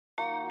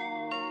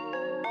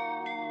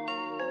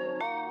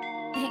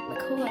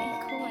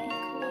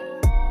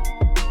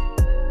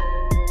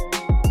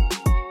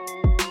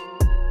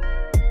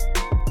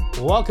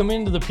Welcome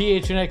into the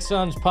PHNX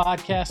Suns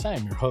podcast. I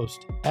am your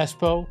host,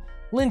 Espo.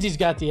 Lindsay's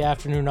got the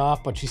afternoon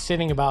off, but she's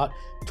sitting about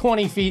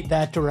 20 feet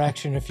that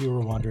direction, if you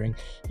were wondering.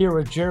 Here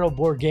with Gerald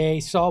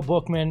Bourget, Saul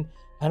Bookman,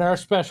 and our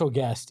special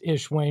guest,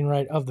 Ish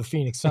Wainright of the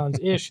Phoenix Suns.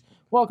 Ish,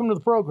 welcome to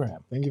the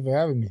program. Thank you for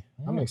having me.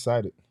 I'm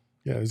excited.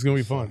 Yeah, it's going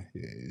to be fun.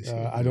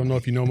 I don't know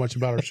if you know much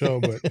about our show,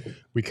 but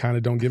we kind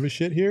of don't give a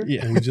shit here,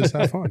 and we just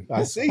have fun.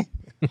 I see.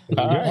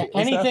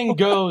 Anything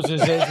goes is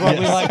what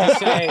we like to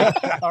say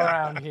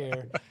around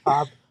here.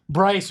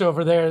 Bryce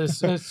over there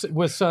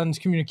with Suns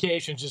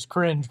Communications just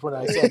cringed when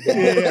I said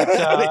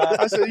that.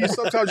 I said,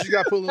 sometimes you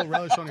got to put a little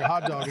relish on your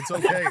hot dog. It's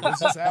okay. Let's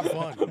just have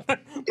fun.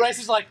 Bryce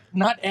is like,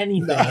 not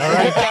anything, all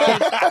right,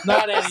 guys?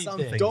 Not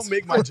anything. Don't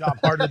make my job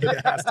harder than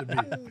it has to be.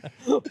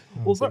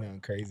 Well,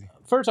 crazy.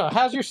 First off,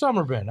 how's your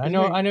summer been? I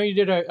know you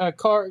did a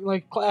car,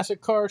 like classic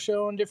car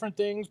show and different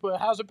things, but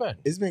how's it been?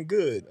 It's been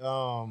good.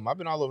 I've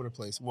been all over the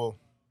place. Well,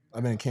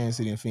 I've been in Kansas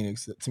City and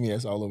Phoenix. To me,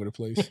 that's all over the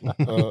place.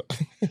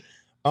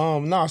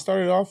 I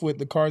started off with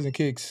the Cars and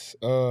Kicks.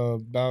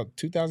 About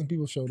 2,000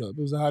 people showed up.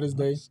 It was the hottest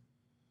day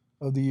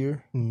of the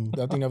year.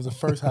 I think that was the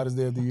first hottest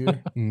day of the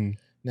year.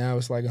 Now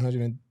it's like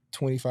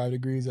 125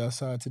 degrees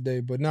outside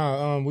today. But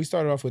we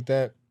started off with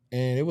that,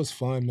 and it was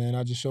fun, man.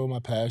 I just showed my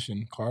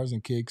passion, Cars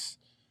and Kicks.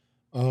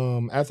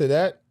 After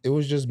that, it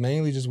was just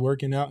mainly just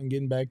working out and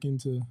getting back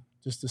into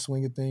just the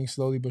swing of things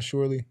slowly but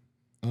surely,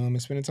 and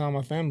spending time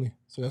with my family.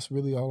 So that's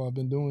really all I've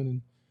been doing,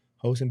 and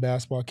hosting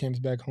basketball camps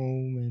back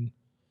home and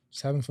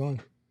just having fun.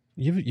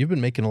 You've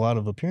been making a lot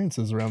of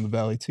appearances around the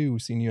Valley too.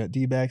 We've seen you at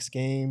D-backs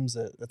games,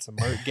 at some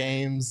Merc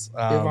games.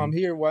 If I'm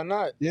here, why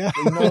not? Yeah,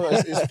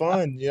 it's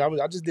fun. Yeah,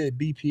 I just did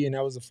BP, and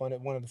that was one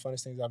of the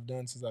funnest things I've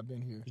done since I've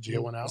been here. Did you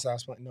get one out?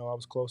 No, I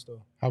was close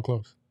though. How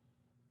close?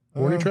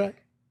 Warning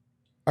track?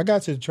 I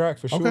got to the track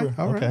for sure. Okay,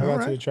 all right. I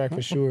got to the track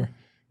for sure.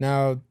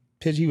 Now,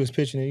 he was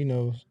pitching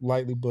it,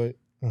 lightly, but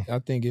I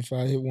think if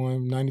I hit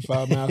one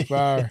 95 miles per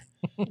hour,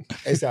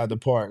 it's out the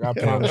park. I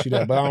promise you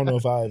that. But I don't know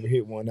if I ever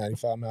hit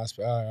 195 miles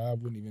per hour. I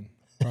wouldn't even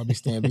probably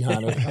stand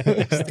behind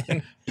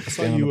it.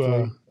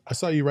 I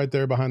saw you right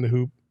there behind the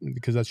hoop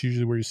because that's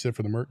usually where you sit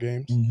for the Merc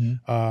games.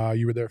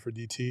 You were there for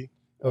DT.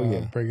 Oh,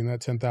 yeah. Breaking that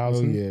 10,000.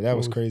 Oh, yeah. That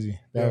was crazy.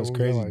 That was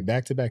crazy. Like?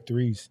 Back-to-back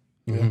threes.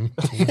 Yeah.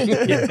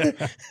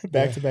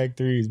 Back-to-back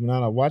threes.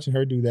 But watching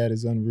her do that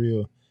is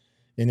unreal.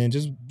 And then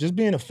just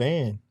being a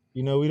fan.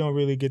 We don't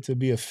really get to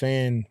be a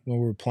fan when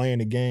we're playing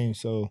the game.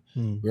 So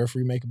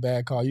referee make a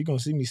bad call, you're going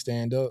to see me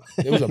stand up.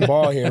 There was a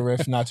ball head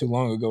ref not too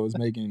long ago was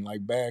making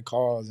like bad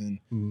calls, and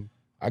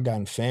I got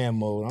in fan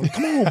mode. I'm like,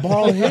 come on,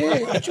 ball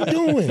head, what you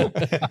doing?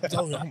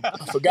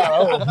 I forgot.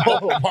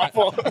 Oh, my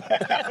fault.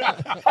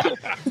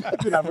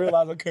 Then I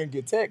realized I couldn't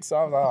get text, so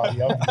I was like, oh,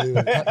 yeah, I'm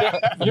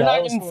good. You're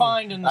not getting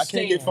fined in the stands. I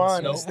can't get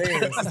fined in the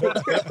stands.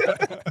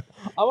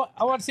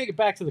 I want to take it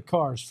back to the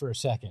cars for a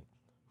second.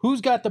 Who's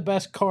got the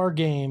best car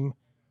game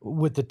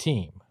with the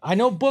team? I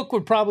know Book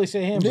would probably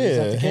say him. But is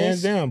that the case?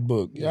 Hands down,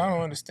 Book. Yeah, I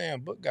don't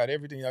understand. Book got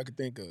everything I could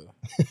think of.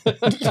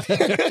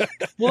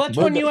 Well, that's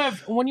when you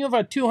have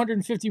a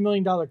 $250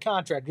 million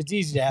contract. It's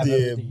easy to have.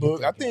 Yeah,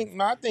 Book. I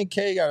think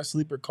Kay got a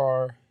sleeper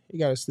car. He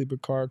got a sleeper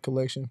car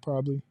collection,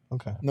 probably.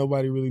 Okay.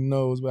 Nobody really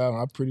knows, but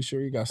I'm pretty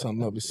sure he got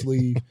something up his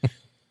sleeve.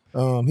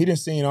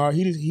 He's seen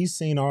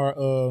our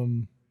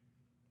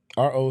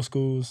old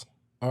schools,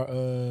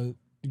 our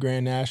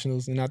Grand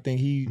Nationals, and I think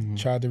he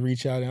tried to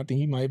reach out, and I think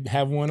he might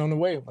have one on the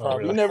way. Probably.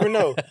 Really? You never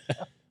know.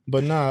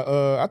 But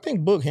I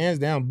think Book, hands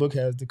down, Book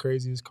has the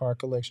craziest car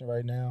collection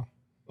right now.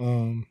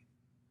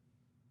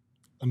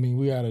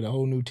 We added a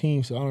whole new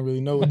team, so I don't really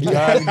know what the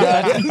guys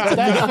got.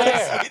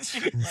 That's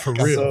fair. For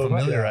real. So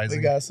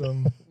familiarizing.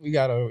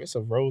 It's a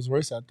Rolls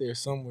Royce out there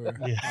somewhere.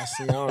 Yeah.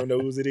 I don't know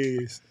whose it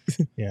is.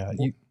 Yeah,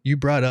 you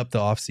brought up the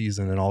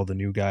offseason and all the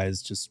new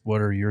guys. Just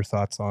what are your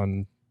thoughts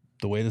on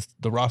the way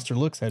the roster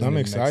looks heading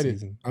into next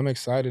season? I'm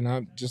excited.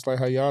 I'm just like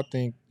how y'all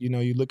think.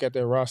 You look at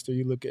that roster,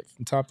 you look at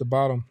from top to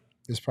bottom.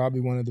 It's probably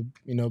one of the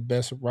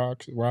best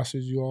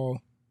rosters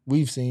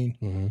we've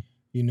seen.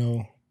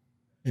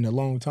 In a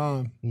long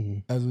time,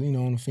 as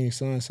on the Phoenix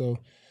Suns. So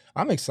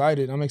I'm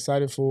excited. I'm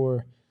excited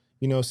for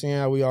seeing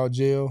how we all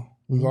gel.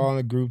 We're all in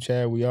a group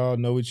chat. We all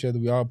know each other.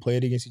 We all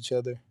played against each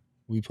other.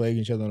 We played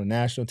against each other on the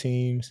national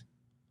teams,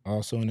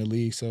 also in the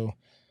league. So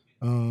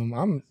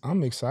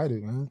I'm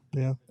excited, man.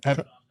 Yeah.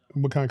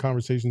 What kind of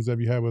conversations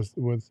have you had with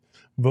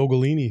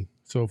Vogelini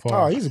so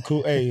far? Oh, he's a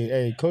cool.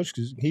 Hey, coach.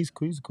 He's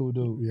a cool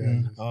dude.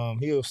 Yeah.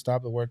 He'll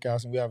stop the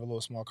workouts and we have a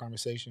little small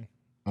conversation.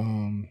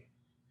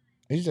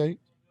 He's like,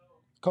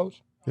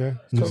 Coach. Yeah,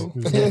 cool.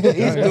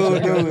 He's cool,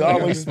 dude.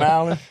 Always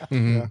smiling.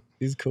 Yeah,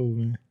 he's cool,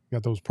 man.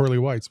 Got those pearly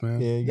whites, man.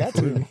 Yeah, you got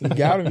to. You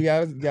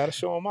got to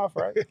show them off,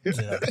 right?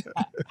 Yeah.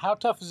 How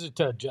tough is it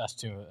to adjust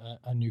to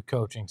a new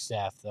coaching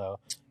staff, though?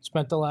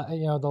 Spent the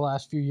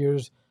last few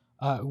years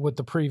with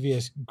the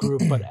previous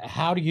group, but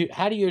how do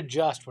you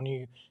adjust when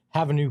you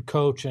have a new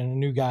coach and a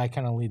new guy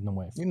kind of leading the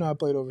way. You know, I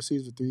played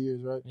overseas for 3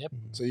 years, right? Yep.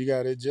 So you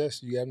got to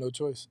adjust. You have no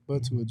choice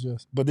but to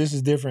adjust. But this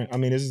is different. I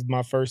mean, this is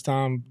my first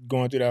time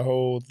going through that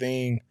whole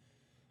thing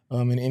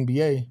in the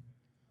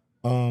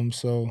NBA.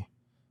 So,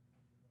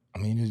 I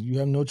mean, you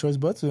have no choice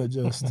but to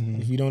adjust.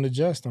 If you don't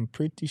adjust, I'm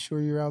pretty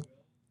sure you're out.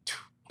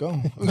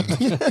 Gone.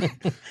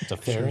 It's a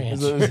fair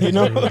answer. You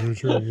know?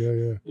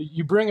 Yeah.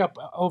 You bring up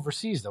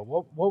overseas, though.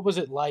 What was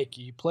it like?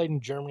 You played in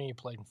Germany, you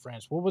played in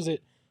France. What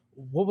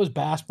was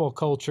basketball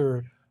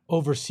culture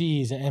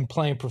overseas and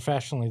playing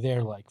professionally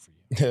there like for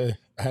you?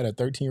 I had a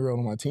 13-year-old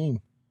on my team.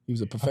 He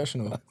was a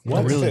professional.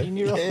 What, really?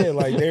 Yeah,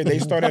 like they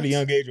start at a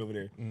young age over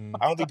there.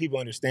 I don't think people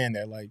understand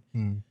that. Like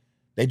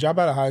they drop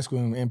out of high school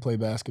and play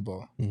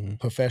basketball.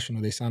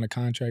 Professional. They sign a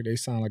contract. They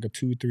sign like a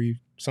 2, 3,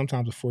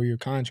 sometimes a 4-year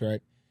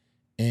contract,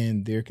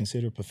 and they're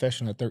considered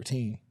professional at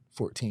 13,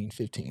 14,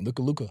 15. Look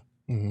at Luka.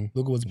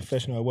 Luka was a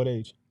professional at what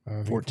age?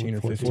 14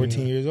 or 15.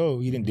 14 years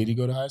old. Did he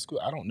go to high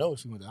school? I don't know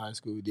if he went to high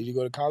school. Did he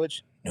go to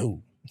college?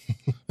 No.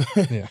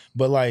 Yeah.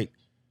 But like,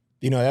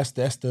 you know,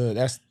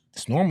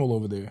 that's normal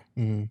over there.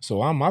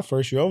 So I'm my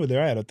first year over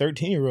there. I had a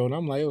 13-year-old.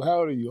 I'm like, oh, how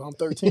old are you? I'm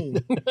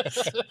 13.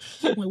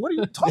 I'm like, what are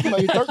you talking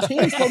about? You're 13.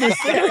 You're supposed to be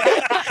serious.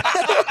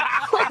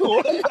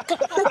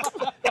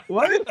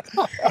 What?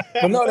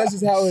 But no, that's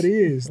just how it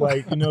is.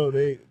 Like, you know,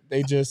 they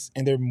just,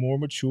 and they're more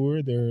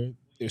mature. They're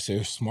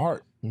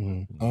smart.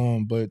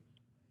 But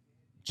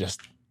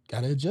just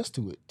gotta adjust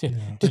to it.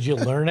 Did you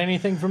learn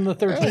anything from the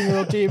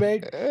 13-year-old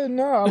teammate?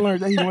 No, I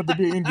learned that he wanted to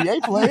be an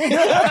NBA player.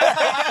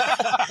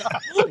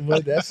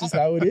 But that's just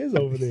how it is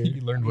over there.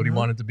 He learned what he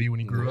wanted to be when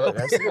he grew up.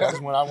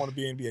 That's when I want to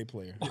be an NBA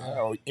player.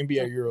 Or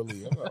NBA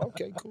EuroLeague. I'm like,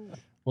 okay, cool.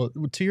 Well,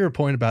 to your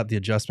point about the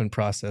adjustment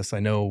process, I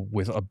know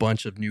with a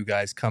bunch of new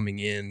guys coming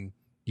in,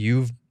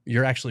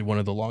 you're actually one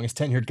of the longest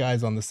tenured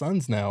guys on the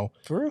Suns now.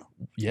 For real?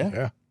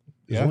 Yeah.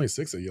 There's only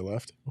 6 of you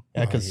left.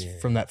 Yeah, because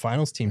from that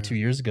finals team 2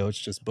 years ago, it's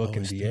just Book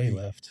and DA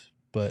left.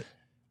 But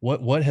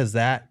what has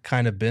that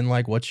kind of been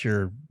like? What's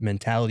your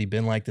mentality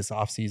been like this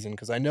offseason?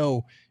 Because I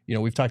know, you know,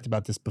 we've talked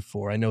about this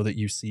before. I know that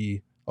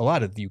a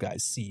lot of you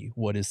guys see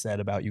what is said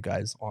about you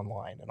guys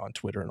online and on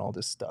Twitter and all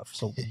this stuff.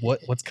 So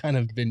what's kind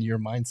of been your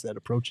mindset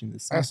approaching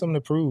this season? I have something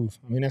to prove.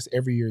 I mean, that's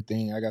every year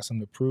thing. I got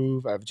something to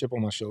prove. I have a chip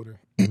on my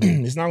shoulder.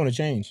 It's not going to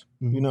change.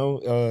 You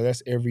know,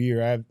 that's every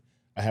year.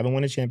 I haven't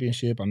won a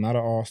championship. I'm not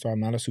an all-star.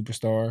 I'm not a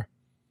superstar.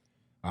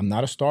 I'm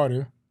not a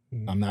starter.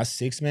 I'm not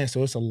 6 man.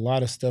 So it's a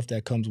lot of stuff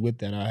that comes with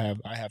that.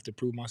 I have to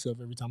prove myself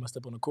every time I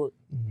step on the court.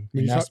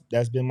 And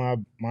that's been my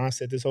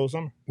mindset this whole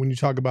summer. When you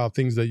talk about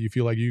things that you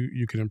feel like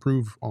you can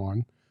improve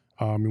on,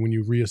 and when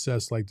you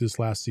reassess like this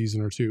last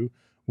season or two,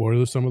 what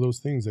are some of those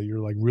things that you're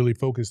like really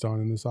focused on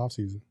in this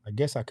offseason? I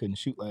guess I couldn't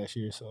shoot last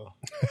year, so.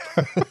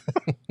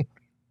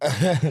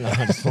 No,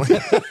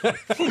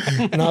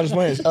 I'm just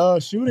playing.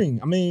 Shooting.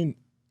 I mean,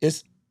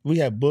 we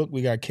got Book,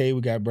 we got K,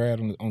 we got Brad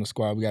on the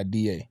squad, we got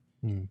DA.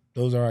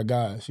 Those are our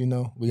guys, you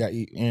know. We got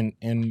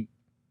and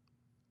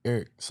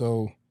Eric.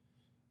 So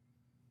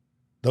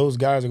those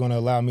guys are going to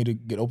allow me to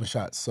get open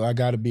shots. So I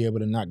got to be able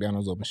to knock down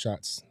those open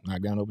shots.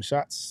 Knock down open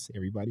shots,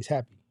 everybody's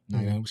happy.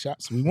 Knock down open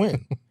shots, we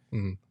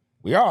win.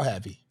 We all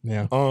happy.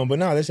 Yeah. But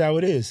no, that's how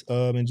it is.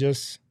 And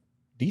just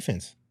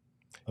defense.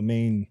 I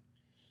mean,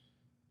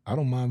 I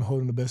don't mind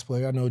holding the best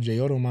player. I know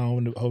J.O. don't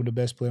mind holding the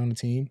best player on the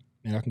team.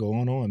 And I can go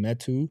on.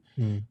 Matt too.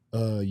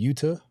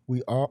 Utah,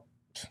 we all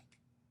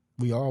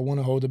want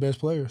to hold the best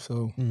player.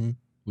 So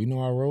we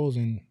know our roles,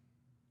 and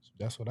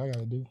that's what I got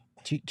to do.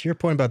 To your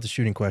point about the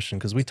shooting question,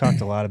 because we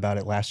talked a lot about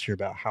it last year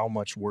about how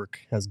much work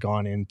has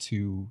gone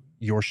into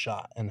your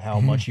shot and how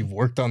much you've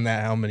worked on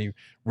that, how many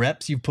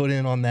reps you've put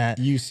in on that.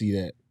 You see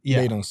that. Yeah.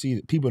 They don't see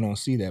it. People don't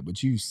see that,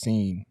 but you've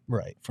seen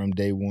right from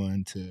day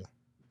one to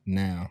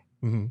now.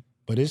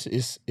 But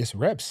it's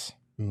reps.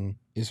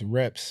 It's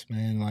reps,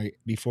 man. Like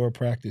before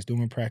practice,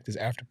 doing practice,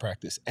 after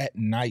practice, at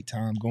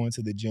nighttime, going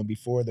to the gym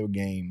before their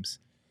games.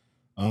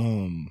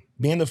 Being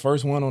the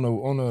first one on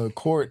the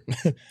court.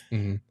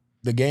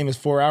 The game is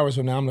 4 hours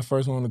from now. I'm the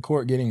first one on the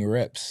court getting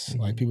reps.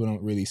 Like people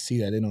don't really see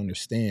that. They don't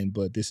understand.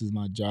 But this is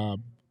my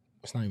job.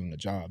 It's not even a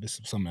job.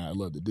 It's something I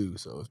love to do.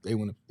 So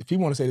if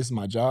people want to say this is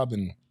my job,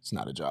 then it's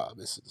not a job.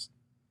 This is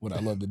what I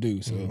love to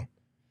do. So,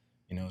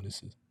 you know,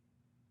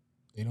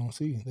 they don't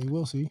see. They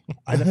will see.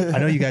 I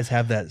know you guys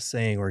have that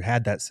saying or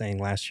had that saying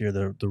last year,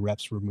 the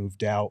reps were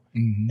moved out.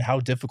 How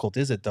difficult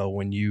is it, though,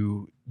 when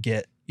you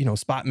get, you know,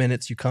 spot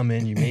minutes, you come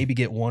in, you maybe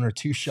get 1 or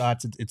 2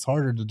 shots. It's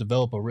harder to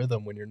develop a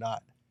rhythm when you're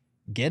not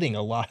getting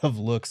a lot of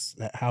looks.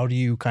 How do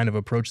you kind of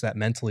approach that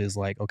mentally as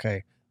like,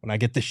 okay, when I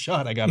get this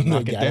shot, I got to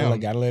knock it down. I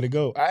got to let it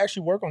go. I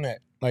actually work on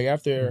that. Like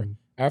after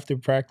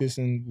practice,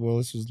 and well,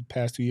 this was the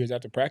past 2 years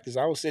after practice,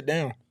 I would sit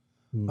down.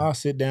 I'll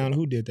sit down.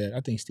 Who did that?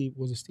 I think Steve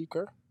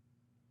Kerr?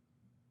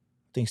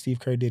 I think Steve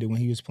Kerr did it when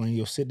he was playing.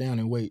 You'll sit down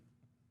and wait.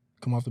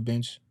 Come off the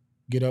bench,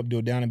 get up, do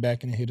a down and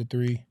back, and hit a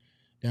 3.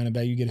 Down and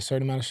back, you get a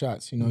certain amount of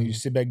shots. You know, you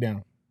sit back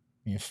down.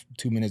 You know,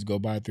 2 minutes go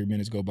by, 3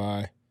 minutes go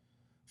by,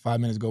 5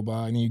 minutes go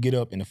by, and then you get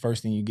up, and the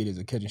first thing you get is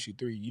a catch and shoot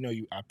 3. You know,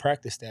 I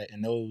practiced that,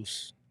 and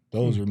those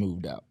were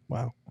moved out.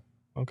 Wow.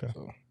 Okay.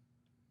 So,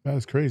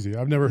 That's crazy.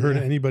 I've never heard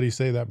anybody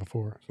say that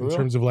before in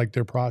terms of like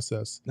their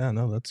process.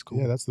 No, that's cool.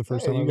 Yeah, that's the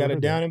first time you I've got ever it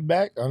heard down that. and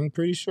back. I'm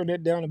pretty sure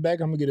that down and back,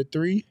 I'm going to get a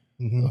 3.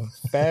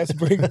 Fast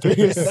break 3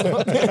 or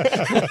something.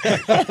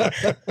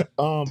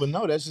 But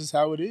no, that's just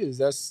how it is.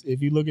 That's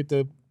if you look at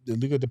the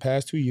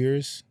past 2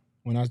 years,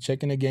 when I was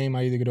checking the game,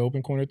 I either get an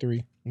open corner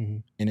 3,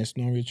 and it's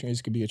normally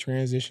it could be a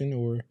transition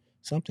or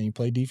something. You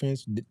play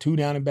defense, 2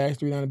 down and backs,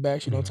 3 down and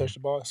backs. You don't touch the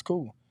ball. It's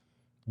cool.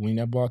 When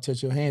that ball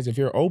touches your hands, if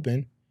you're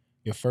open,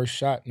 your first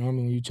shot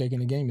normally when you're checking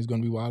the game is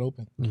going to be wide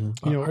open. You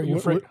know, are you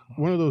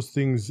one of those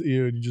things?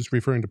 You're just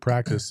referring to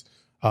practice.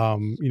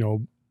 You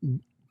know,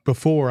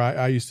 before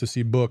I used to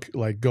see Book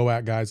like go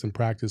at guys in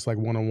practice like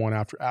one-on-one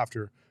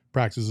after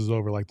practice is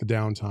over, like the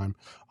downtime,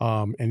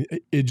 and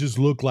it just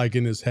looked like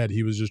in his head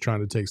he was just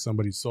trying to take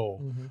somebody's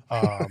soul.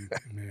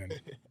 Man,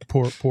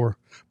 poor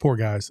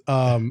guys.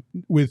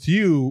 With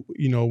you,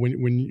 you know,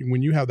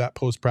 when you have that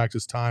post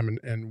practice time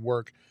and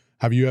work,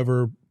 have you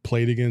ever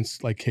played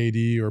against like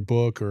KD or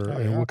Book or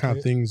and what kind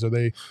of things are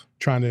they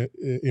trying to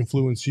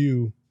influence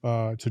you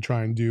to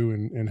try and do,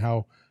 and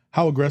how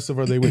aggressive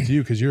are they with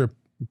you? Because you're a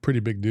pretty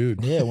big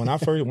dude. Yeah, when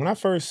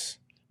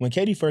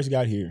KD first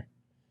got here,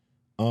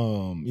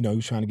 you know, he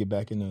was trying to get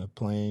back into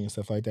playing and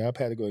stuff like that. I've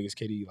had to go against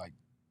KD like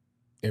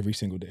every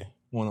single day,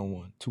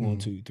 1-on-1,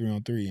 2-on-2,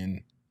 3-on-3,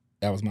 and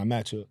that was my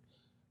matchup.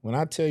 When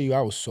I tell you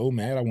I was so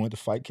mad, I wanted to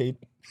fight KD.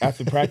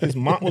 After practice,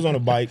 Mont was on a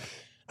bike.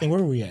 And where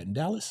were we at? In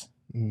Dallas?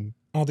 I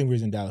don't think we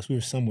was in Dallas. We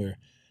were somewhere.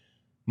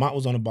 Mont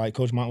was on a bike.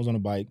 Coach Mont was on a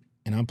bike,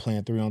 and I'm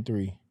playing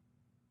 3-on-3.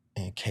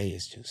 And K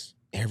is just,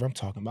 I'm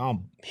talking about,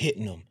 I'm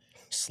hitting him,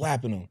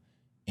 slapping him.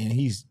 And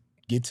he's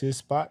get to his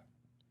spot.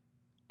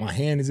 My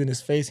hand is in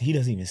his face. He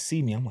doesn't even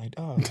see me. I'm like,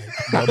 dog.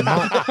 But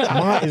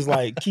Mont is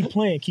like, keep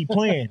playing.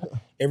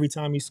 Every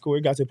time he scored,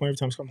 it got to the point every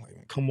time he scored, I'm like,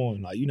 man, come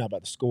on. Like, you're not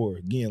about to score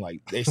again. Like,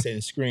 they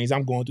setting screens.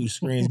 I'm going through the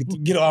screens.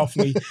 Get off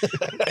me.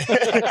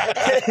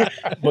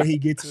 But he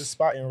get to the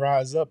spot and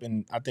rise up.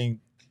 And I think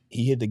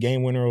he hit the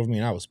game winner over me,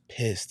 and I was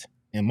pissed.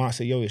 And Mont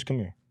said, yo, Ish, come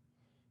here.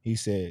 He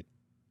said,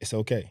 it's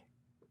okay.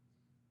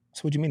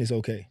 So what do you mean it's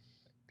okay?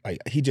 Like,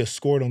 he just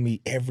scored on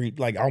me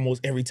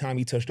almost every time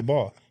he touched the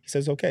ball. He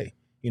says, okay.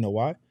 You know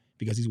why?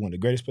 Because he's one of the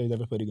greatest players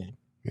ever played the game.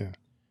 Yeah.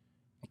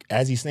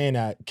 As he's saying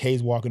that,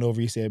 K's walking over.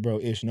 He said, bro,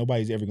 Ish,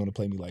 nobody's ever going to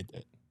play me like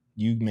that.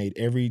 You made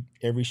every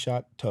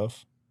shot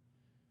tough,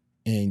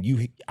 and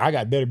I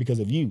got better because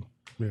of you.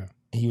 Yeah.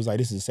 And he was like,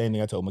 this is the same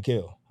thing I told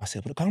Mikal. I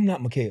said, but I'm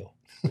not Mikal.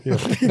 Yeah.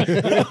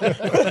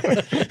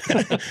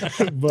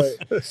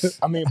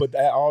 but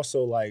that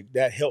also, like,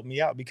 that helped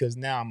me out because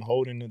now I'm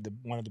holding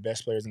one of the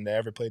best players that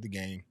ever played the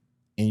game.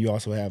 And you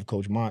also have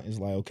Coach Mont is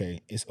like,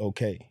 okay, it's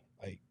okay.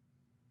 Like,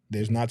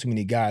 there's not too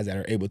many guys that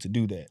are able to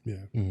do that. Yeah.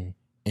 Mm-hmm.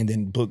 And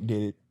then Book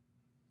did it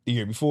the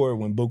year before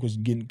when Book was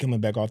coming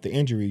back off the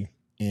injury,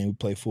 and we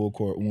played full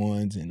court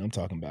ones. And I'm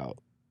talking about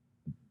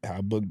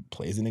how Book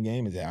plays in the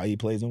game is how he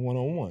plays in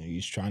one-on-one.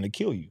 He's trying to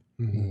kill you.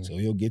 Mm-hmm. So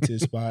he'll get to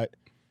his spot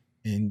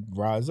and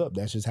rise up.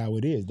 That's just how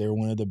it is. They were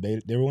one of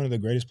the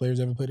greatest players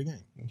ever played the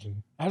game.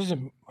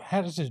 Mm-hmm.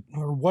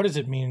 What does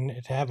it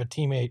mean to have a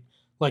teammate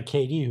like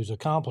KD who's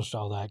accomplished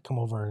all that come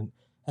over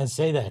and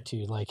say that to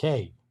you? Like,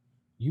 hey,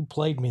 you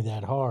played me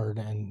that hard,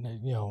 and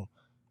you know,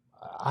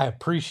 I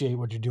appreciate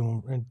what you're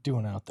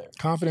doing out there.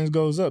 Confidence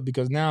goes up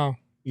because now,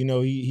 you know,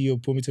 he'll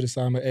put me to the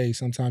side and, hey,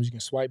 sometimes you can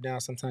swipe down,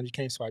 sometimes you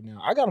can't swipe down.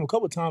 I got him a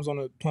couple of times on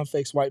a pump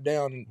fake swipe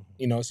down, and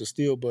you know, it's a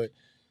steal, but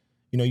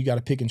you know, you got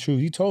to pick and choose.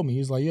 He told me, he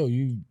was like, yo,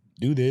 you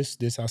do this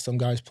how some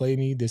guys play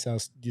me, this how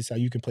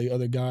you can play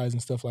other guys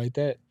and stuff like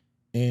that.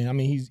 And I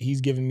mean,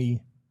 he's giving me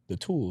the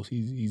tools.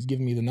 He's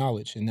giving me the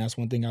knowledge, and that's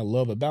one thing I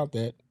love about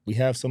that. We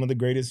have some of the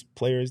greatest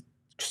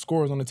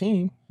scorers on the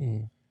team,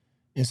 and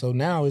so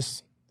now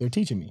they're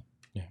teaching me.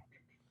 Yeah,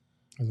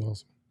 that's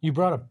awesome. You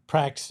brought up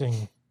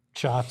practicing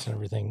shots and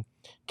everything.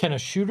 Can a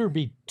shooter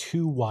be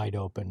too wide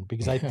open?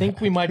 Because I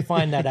think we might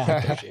find that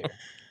out this year.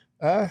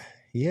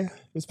 Yeah,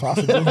 it's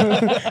possible.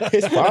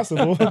 It's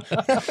possible.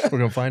 We're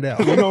gonna find out.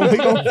 We're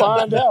gonna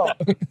find out.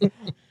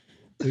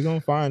 We're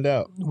gonna find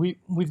out.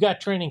 We've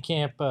got training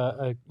camp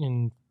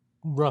in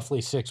roughly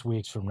 6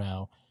 weeks from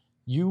now.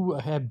 You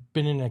have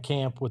been in a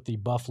camp with the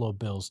Buffalo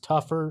Bills.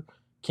 Tougher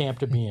camp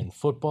to be in,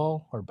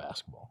 football or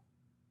basketball?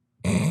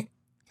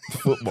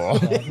 Football.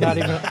 Not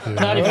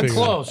even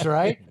close,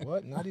 right?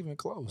 What? Not even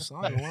close.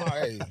 I don't know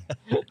why.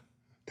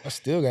 I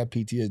still got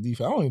PTSD.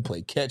 I don't even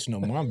play catch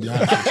no more. I'm be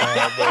honest with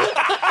y'all,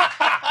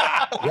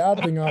 y'all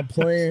think I'm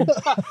playing?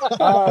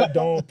 I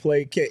don't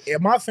play catch.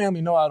 My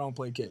family know I don't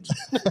play catch.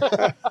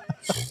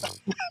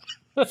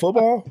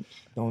 Football?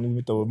 Don't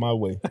even throw it my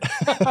way.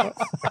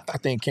 I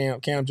think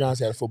Cam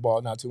Johnson had a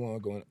football not too long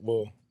ago.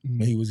 Well,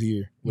 when he was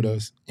here with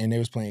us, and they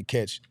was playing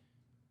catch.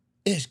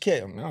 Ish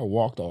catch. I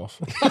walked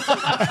off.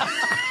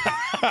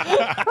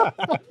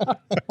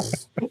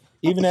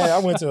 Even I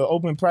went to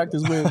open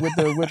practice with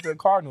the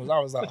Cardinals. I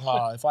was like,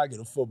 if I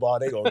get a football,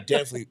 they gonna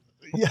definitely.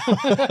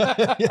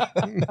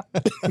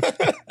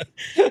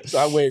 So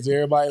I waited till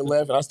everybody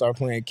left, and I started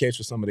playing catch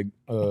with some of the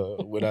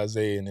with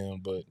Isaiah and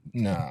them. But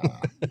nah.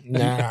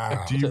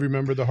 Do you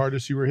remember the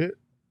hardest you were hit?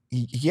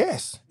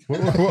 Yes.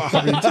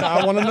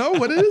 I want to know,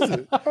 what is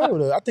it?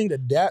 I think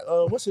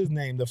what's his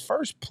name? The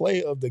first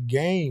play of the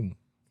game.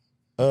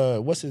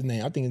 What's his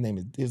name? I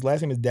think his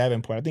last name is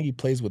Davenport. I think he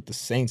plays with the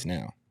Saints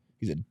now.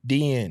 He's a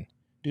DN.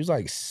 Dude's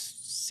like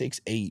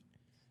 6'8".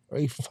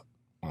 He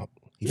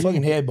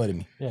fucking headbutted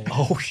me. Yeah.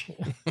 Oh shit.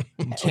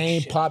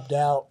 Chain popped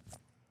out.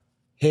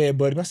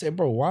 Headbutted me. I said,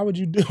 bro, why would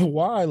you do?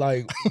 Why?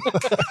 Like,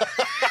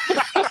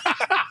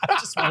 I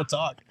just want to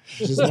talk.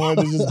 just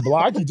wanted to just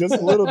block you just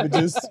a little bit,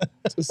 just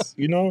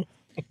you know.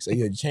 So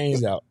yeah,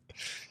 chains out.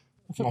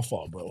 It's my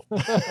fault, bro.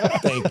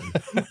 Thank you.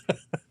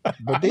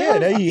 But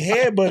then he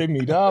headbutted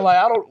me, dog.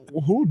 Like,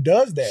 who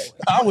does that?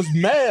 I was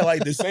mad.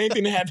 Like, the same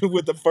thing that happened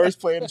with the first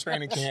play of the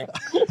training camp.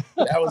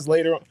 That was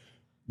later on.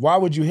 Why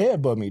would you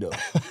headbutt me, though?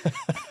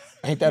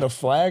 Ain't that a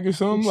flag or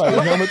something? Like,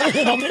 helmet, bro. Like,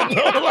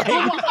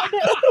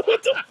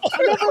 what the fuck?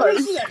 I never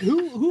seen that.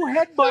 Who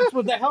headbutts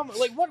with the helmet?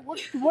 Like,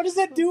 what is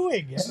that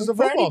doing? This is a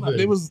football thing.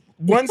 It was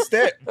one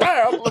step.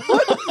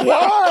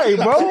 Why,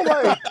 bro?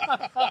 Like,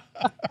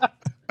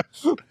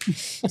 so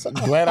I'm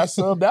glad I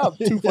subbed out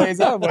 2 plays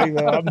out. Like,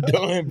 I'm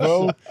done,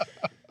 bro.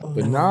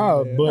 But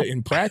but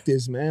in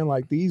practice, man,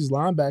 like these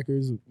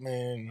linebackers,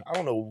 man, I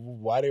don't know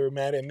why they were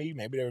mad at me.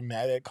 Maybe they were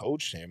mad at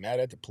coach. They were mad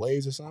at the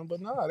plays or something.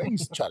 But they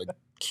used to try to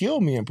kill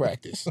me in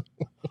practice.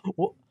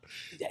 Well,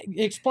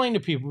 explain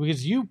to people,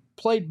 because you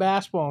played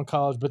basketball in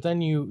college, but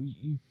then you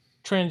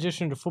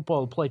transitioned to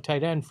football to play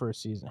tight end for a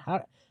season.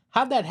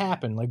 How'd that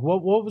happen? Like,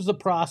 what was the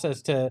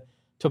process to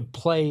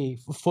play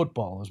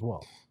football as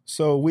well?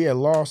 So we had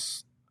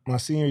lost my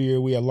senior year.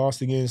 We had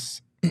lost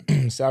against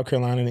South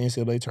Carolina in the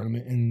NCAA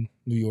tournament in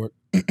New York.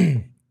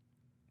 I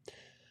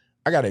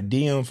got a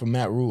DM from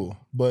Matt Rule,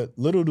 but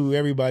little do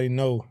everybody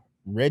know,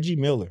 Reggie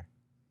Miller.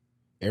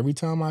 Every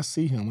time I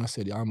see him, I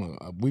said,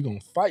 we're going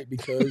to fight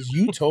because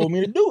you told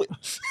me to do it.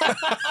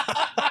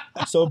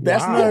 So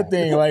that's another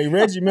thing. Like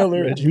Reggie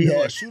Miller, had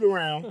shoot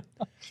around.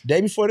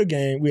 Day before the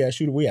game, we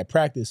had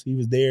practice. He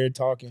was there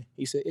talking.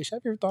 He said, Ish,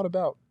 have you ever thought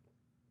about,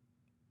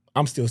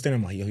 I'm still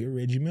standing, I'm like, yo, you're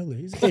Reggie Miller.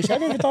 He said, Ish,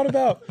 have you ever thought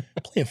about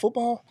playing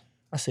football?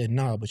 I said,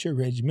 nah, but you're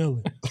Reggie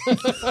Miller.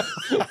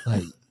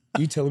 Like,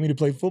 you telling me to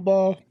play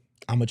football?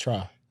 I'm going to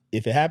try.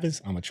 If it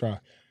happens, I'm going to try.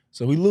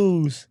 So we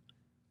lose,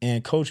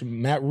 and Coach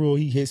Matt Rule,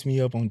 he hits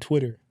me up on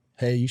Twitter.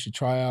 Hey, you should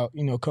try out,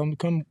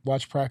 come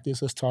watch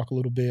practice. Let's talk a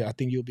little bit. I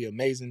think you'll be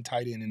amazing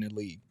tight end in the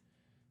league.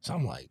 So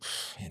I'm like,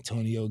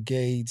 Antonio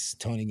Gates,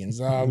 Tony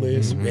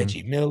Gonzalez,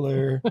 Reggie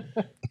Miller.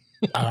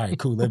 All right,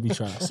 cool, let me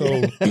try.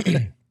 So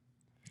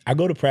I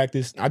go to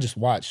practice. I just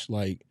watch,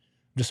 like,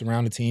 just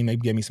around the team.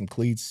 Maybe get me some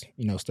cleats,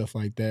 stuff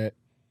like that.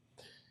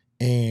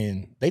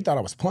 And they thought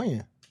I was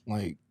playing.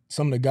 Like,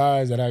 some of the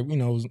guys that I,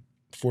 was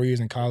 4 years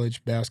in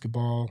college,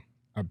 basketball,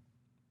 I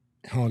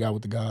hung out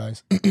with the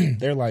guys.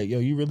 They're like, yo,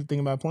 you really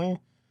thinking about playing?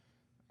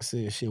 I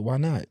said, shit, why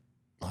not?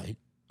 Like,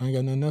 I ain't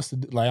got nothing else to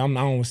do. Like, I don't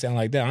want to sound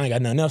like that. I ain't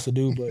got nothing else to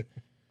do, but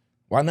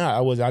why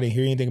not? I didn't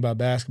hear anything about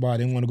basketball. I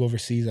didn't want to go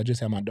overseas. I just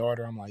had my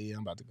daughter. I'm like, yeah,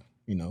 I'm about to go.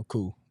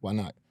 Cool. Why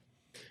not?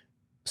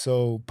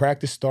 So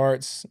practice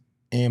starts,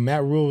 and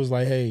Matt Rule was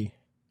like, hey,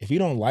 if you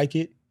don't like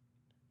it,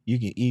 you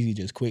can easily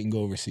just quit and go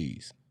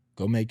overseas.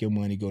 Go make your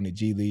money, go in the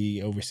G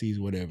League, overseas,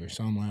 whatever.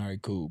 So I'm like, all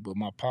right, cool. But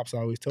my pops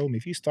always told me,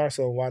 if you start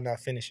something, why not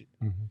finish it?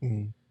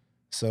 Mm-hmm.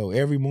 So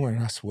every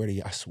morning, I swear to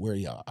y'all,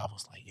 I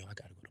was like, yo, I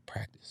got to go to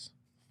practice.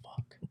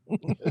 Fuck.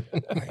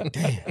 Like,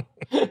 damn.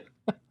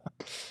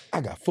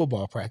 I got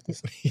football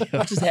practice.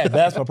 I just had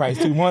basketball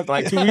practice 2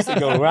 weeks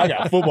ago, where I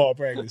got football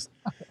practice.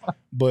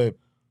 But,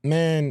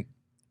 man,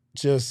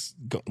 just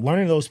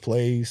learning those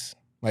plays,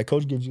 like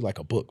Coach gives you like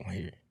a book right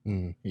here.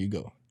 Here you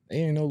go. They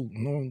ain't no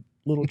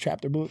little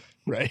chapter book.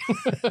 Right.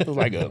 It was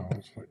like a...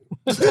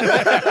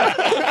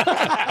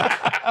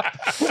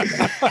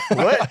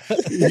 What?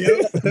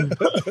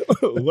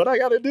 What I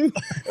gotta do?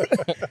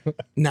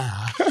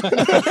 Nah.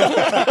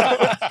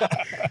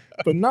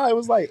 But nah, it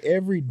was like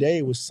every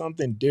day was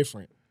something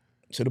different,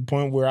 to the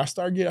point where I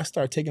started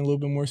taking a little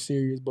bit more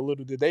serious. But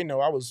little did they know,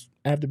 I was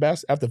after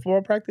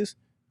football practice,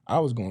 I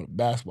was going to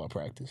basketball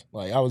practice.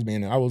 Like I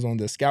was on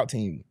the scout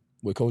team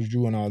with Coach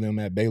Drew and all them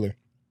at Baylor,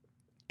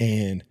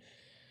 and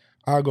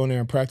I'll go in there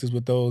and practice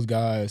with those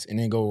guys and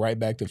then go right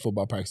back to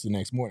football practice the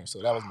next morning.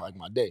 So that was like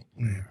my day.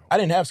 Yeah. I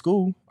didn't have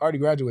school. I already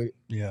graduated.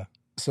 Yeah.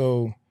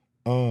 So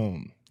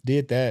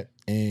did that,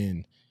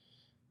 and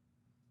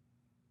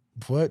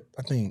I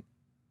think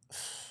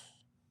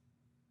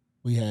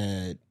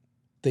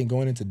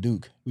going into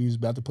Duke, we was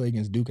about to play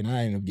against Duke, and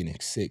I ended up getting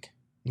sick.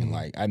 And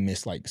like I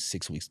missed like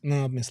 6 weeks.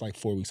 No, I missed like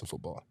 4 weeks of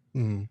football.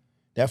 Mm-hmm.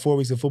 That 4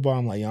 weeks of football,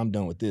 I'm like, yeah, I'm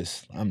done with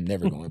this. I'm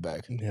never going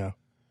back. Yeah.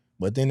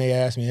 But then they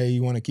asked me, hey,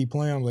 you want to keep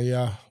playing? I'm like,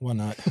 yeah, why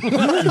not?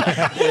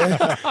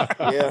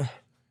 Yeah.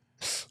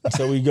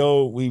 So we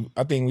go.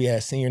 I think we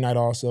had senior night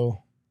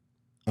also.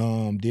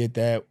 Did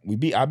that.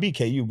 I beat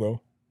KU, bro.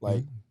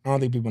 Like, I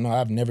don't think people know,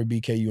 I've never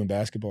beat KU in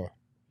basketball.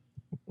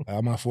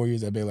 My 4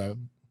 years at Baylor,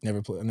 I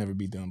never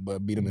beat them.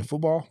 But beat them in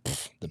football,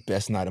 the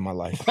best night of my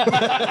life. But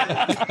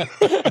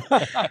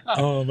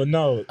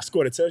no, I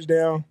scored a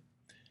touchdown.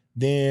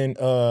 Then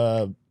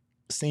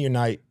senior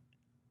night,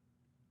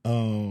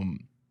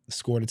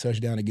 Scored a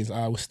touchdown against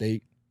Iowa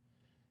State.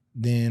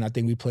 Then I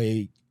think we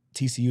played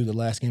TCU the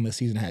last game of the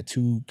season. I had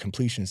 2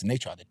 completions, and they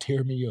tried to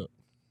tear me up.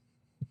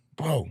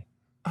 Bro,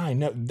 I ain't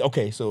never.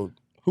 Okay, so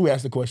who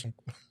asked the question?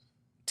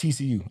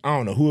 TCU. I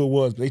don't know who it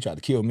was, but they tried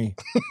to kill me.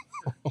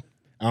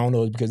 I don't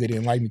know, it's because they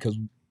didn't like me because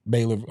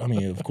Baylor, I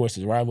mean, of course,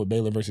 it's a rival,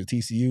 Baylor versus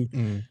TCU.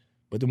 Mm.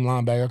 But them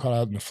linebacker caught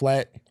out in the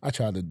flat. I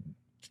tried to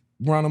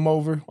run him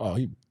over. Oh,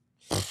 he.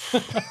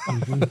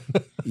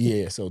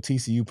 Yeah, so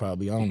TCU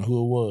probably. I don't know who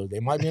it was.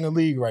 They might be in the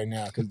league right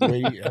now because the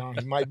way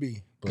he might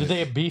be. But. Did they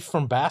have beef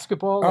from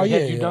basketball? Oh, Like, yeah.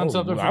 Had you done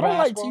something from I don't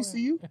basketball? like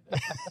TCU.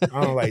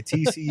 I don't like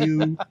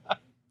TCU.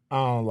 I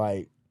don't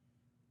like.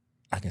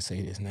 I can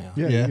say this now.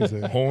 Yeah, Yeah. you can say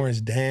that.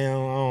 Horns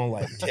down. I don't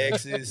like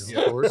Texas.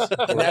 Of course.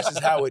 And that's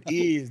just how it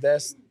is.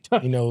 That's,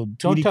 Don't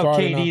Tweety tell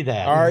Carter. KD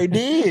that. I already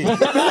did.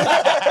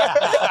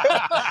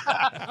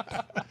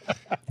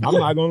 I'm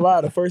not gonna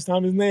lie. The first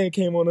time his name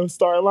came on the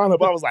starting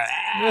lineup, I was like,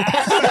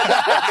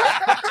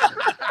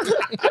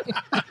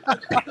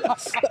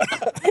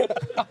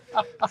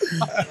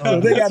 So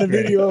they got a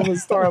video of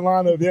his starting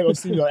lineup. They're gonna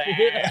see me like,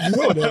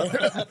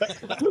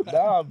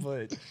 nah,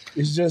 but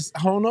it's just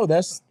I don't know.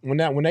 That's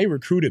when they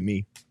recruited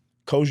me,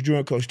 Coach Drew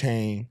and Coach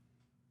Tane,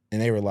 and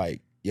they were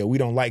like, "Yo, we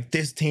don't like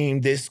this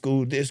team, this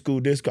school, this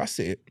school, this school." I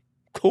said,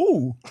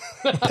 "Cool."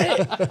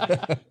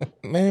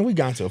 Man, we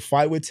got into a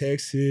fight with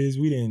Texas.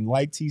 We didn't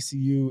like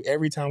TCU.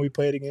 Every time we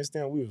played against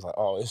them, we was like,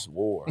 "Oh, it's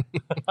war."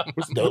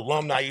 The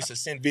alumni used to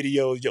send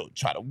videos, "Yo,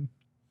 try to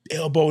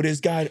elbow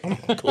this guy." I'm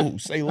like, "Cool,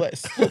 say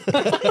less." I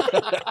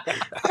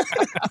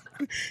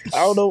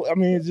don't know. I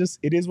mean,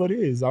 it is what it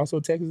is. Also,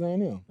 Texas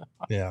A&M.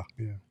 Yeah.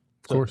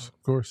 Of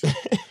course.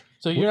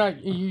 So you're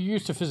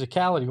used to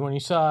physicality. When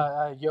you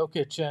saw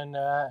Jokic and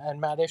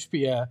Matt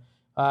Ishbia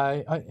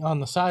on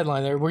the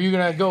sideline there, were you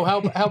gonna go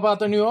help out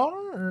the new owner?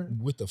 Or?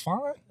 With the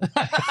fine?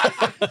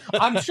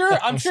 I'm sure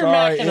sorry,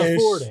 Matt can Ish.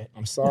 afford it.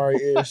 I'm sorry,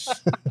 Ish.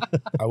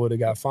 I would have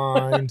got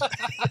fined.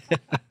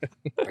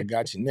 I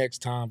got you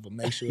next time, but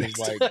make sure it's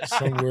like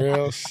somewhere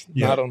else,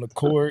 not on the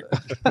court,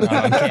 not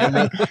on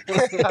camera.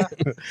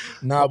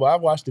 Nah, but I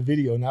watched the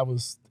video and I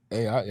was,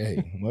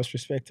 hey, much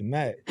respect to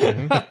Matt.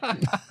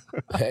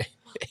 Hey.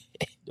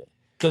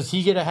 Does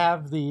he get to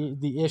have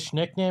the Ish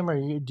nickname,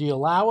 or do you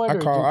allow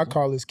it? I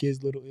call his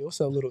kids little.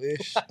 What's up, little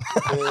Ish? They're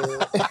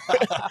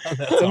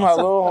my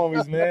little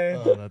homies,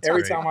 man. Oh, that's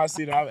Every great. time I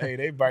see them,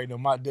 they brighten up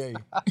my day.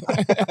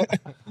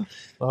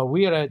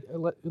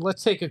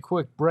 Let's take a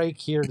quick break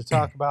here to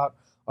talk about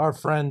our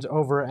friends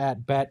over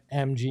at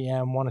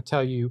BetMGM. Want to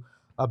tell you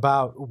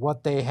about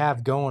what they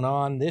have going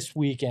on this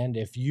weekend.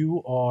 If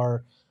you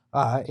are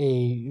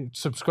a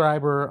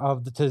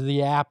subscriber to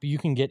the app, you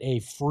can get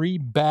a free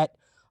bet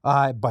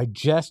by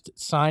just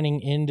signing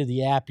into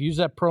the app. Use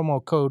that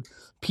promo code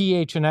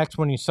PHNX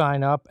when you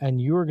sign up,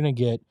 and you're going to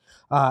get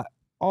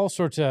all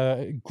sorts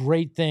of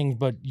great things,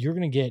 but you're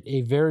going to get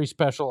a very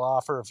special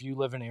offer if you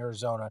live in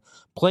Arizona.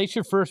 Place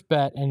your first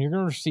bet, and you're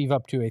going to receive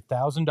up to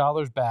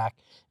 $1,000 back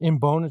in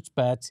bonus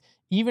bets.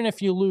 Even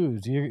if you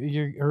lose,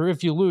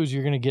 if you lose,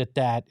 you're going to get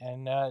that,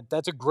 and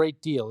that's a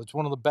great deal. It's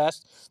one of the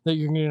best that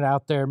you're going to get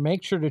out there.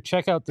 Make sure to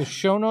check out the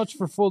show notes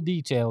for full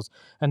details.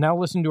 And now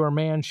listen to our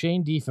man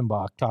Shane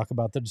Diefenbach talk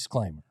about the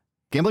disclaimer.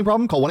 Gambling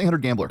problem? Call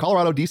 1-800-GAMBLER.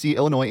 Colorado, D.C.,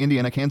 Illinois,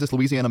 Indiana, Kansas,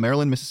 Louisiana,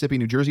 Maryland, Mississippi,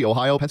 New Jersey,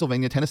 Ohio,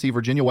 Pennsylvania, Tennessee,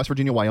 Virginia, West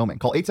Virginia, Wyoming.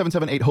 Call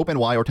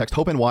 877-8-HOPE-NY or text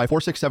HOPE-NY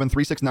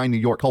 467-369 New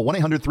York. Call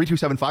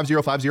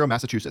 1-800-327-5050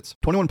 Massachusetts.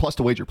 21 plus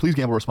to wager. Please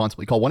gamble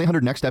responsibly. Call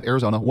 1-800-NEXT-STEP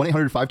Arizona.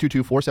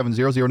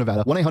 1-800-522-4700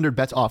 Nevada.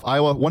 1-800-BETS-OFF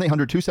Iowa.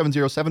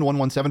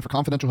 1-800-270-7117 for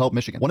confidential help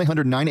Michigan.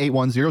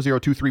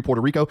 1-800-981-0023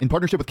 Puerto Rico in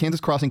partnership with Kansas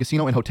Crossing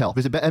Casino and Hotel.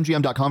 Visit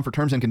BetMGM.com for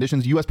terms and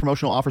conditions. U.S.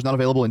 promotional offers not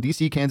available in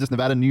D.C., Kansas,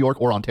 Nevada, New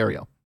York, or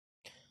Ontario.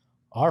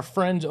 Our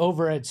friends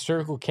over at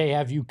Circle K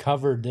have you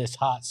covered this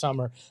hot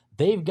summer.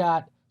 They've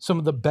got some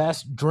of the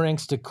best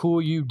drinks to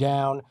cool you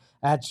down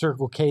at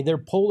Circle K. Their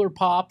Polar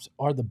Pops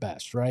are the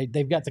best, right?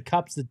 They've got the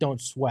cups that don't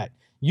sweat.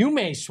 You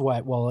may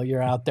sweat while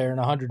you're out there in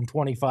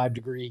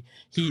 125-degree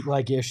heat,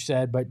 like Ish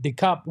said, but the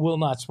cup will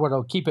not sweat.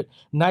 It'll keep it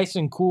nice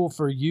and cool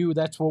for you.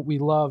 That's what we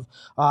love.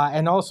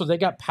 And also, they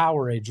got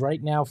Powerades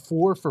right now,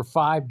 4 for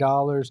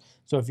 $5.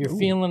 So if you're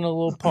feeling a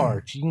little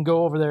parched, you can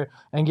go over there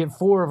and get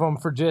 4 of them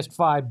for just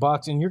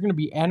 $5, and you're going to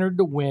be entered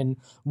to win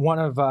one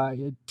of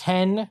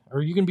 10,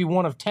 or you can be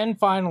one of 10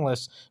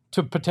 finalists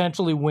to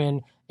potentially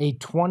win a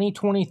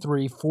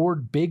 2023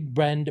 Ford Big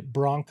Bend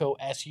Bronco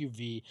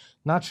SUV.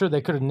 Not sure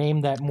they could have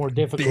named that more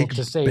difficult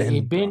to say.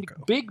 A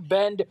Big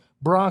Bend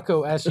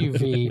Bronco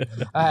SUV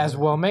as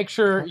well. Make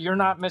sure you're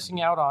not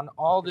missing out on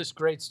all this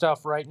great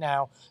stuff right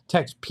now.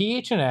 Text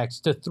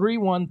PHNX to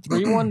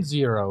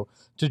 31310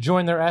 to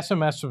join their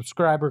SMS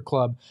subscriber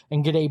club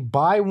and get a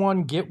buy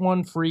one, get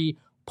one free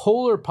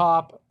Polar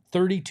Pop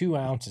 32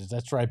 ounces.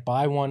 That's right.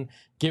 Buy one,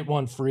 get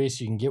one free,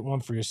 so you can get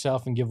one for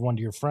yourself and give one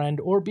to your friend,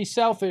 or be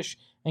selfish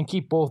and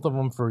keep both of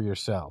them for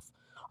yourself.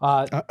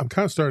 I'm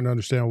kind of starting to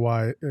understand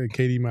why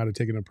KD might have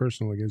taken it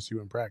personal against you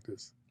in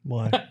practice.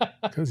 Why?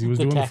 Because he was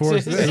The doing the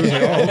force. Texas. He was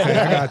like, oh, okay,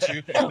 I got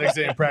you. Next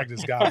day in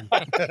practice, got him.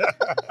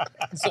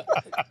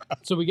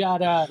 So we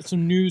got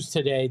some news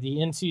today.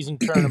 The in-season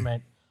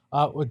tournament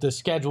with the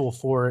schedule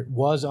for it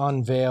was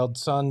unveiled.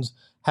 Suns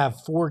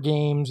have 4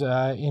 games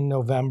in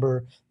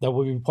November that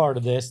will be part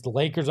of this. The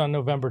Lakers on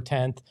November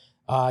 10th,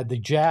 the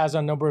Jazz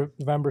on November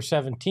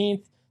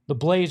 17th, the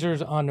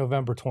Blazers on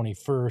November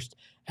 21st,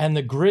 and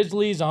the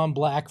Grizzlies on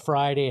Black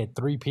Friday at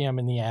 3 p.m.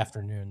 in the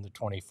afternoon, the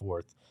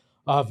 24th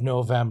of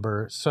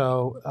November.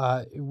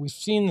 So we've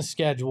seen the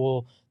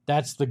schedule.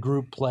 That's the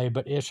group play.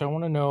 But Ish, I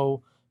want to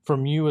know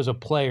from you as a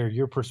player,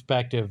 your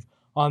perspective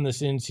on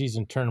this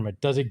in-season tournament.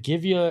 Does it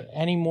give you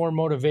any more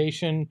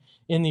motivation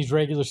in these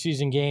regular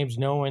season games,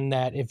 knowing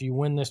that if you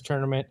win this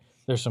tournament,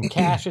 there's some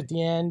cash at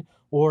the end?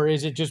 Or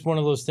is it just one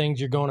of those things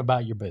you're going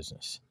about your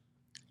business?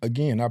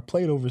 Again, I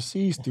played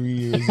overseas 3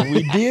 years and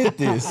we did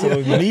this.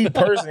 So me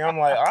personally, I'm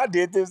like, I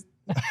did this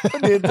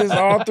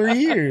all 3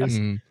 years.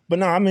 But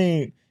no, I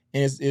mean,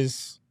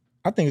 it's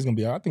I think it's gonna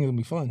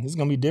be fun. It's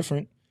gonna be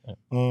different. I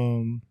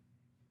don't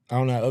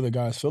know how other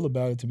guys feel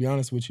about it, to be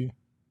honest with you.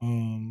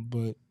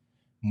 But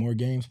more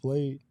games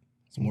played,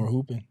 it's more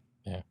hooping.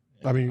 Yeah.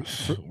 I mean,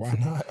 why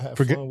not have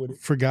fun with it?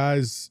 For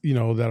guys,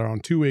 that are on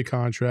 2-way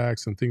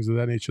contracts and things of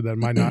that nature that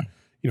might not,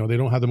 they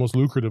don't have the most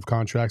lucrative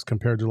contracts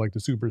compared to like the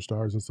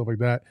superstars and stuff like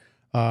that.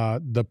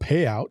 The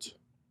payout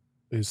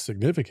is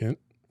significant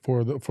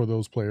for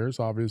those players,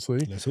 obviously.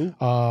 Let's hoop.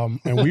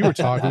 And we were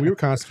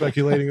kind of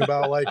speculating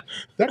about like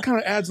that kind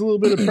of adds a little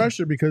bit of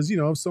pressure because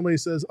if somebody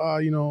says,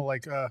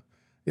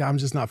 yeah, I'm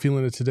just not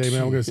feeling it today,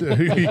 man. I'm gonna say,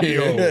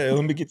 yeah,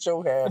 let me get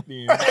your half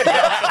in.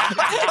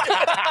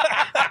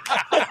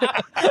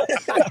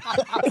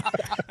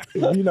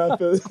 You not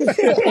feeling?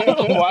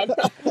 Why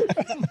not?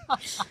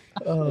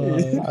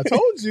 I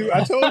told you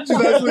that's what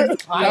that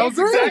was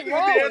exactly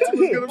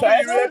what the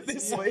answer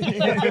was going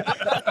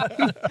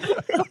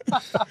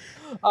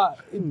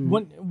to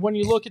be. When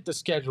you look at the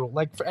schedule,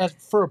 like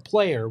for a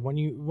player,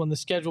 when the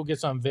schedule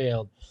gets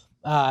unveiled,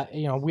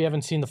 we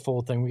haven't seen the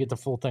full thing. We get the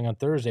full thing on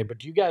Thursday. But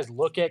do you guys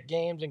look at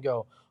games and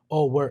go,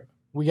 "Oh,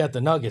 we got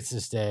the Nuggets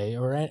this day,"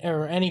 or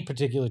any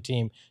particular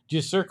team? Do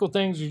you circle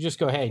things, or you just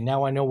go, "Hey,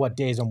 now I know what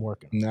days I'm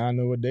working"? Now I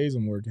know what days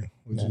I'm working,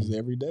 which is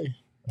every day.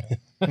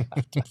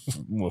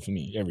 Well, for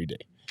me, every day.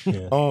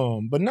 Yeah.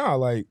 But no,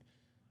 like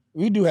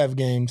we do have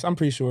games. I'm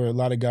pretty sure a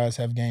lot of guys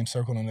have games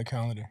circled on the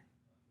calendar.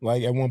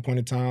 Like at one point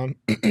in time,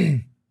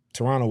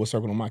 Toronto was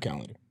circled on my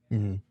calendar.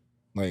 Mm-hmm.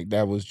 Like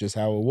that was just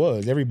how it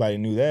was. Everybody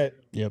knew that.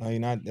 Yep.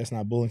 That's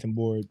not bulletin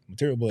board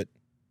material, but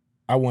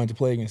I wanted to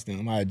play against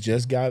them. I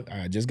just got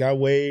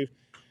waived.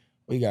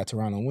 We got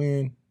Toronto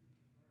win.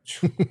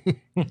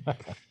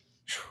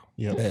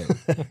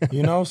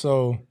 Yep.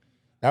 So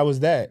that was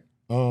that.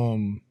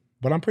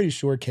 But I'm pretty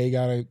sure K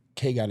got a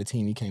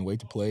team he can't wait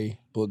to play.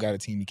 Book got a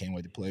team he can't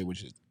wait to play,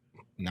 which is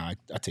I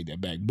take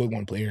that back. Book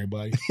want to play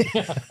everybody.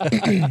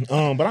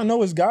 But I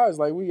know it's guys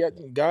like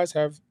guys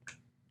have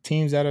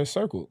teams that are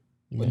circled.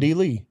 Yeah. D.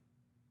 Lee.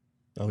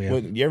 Oh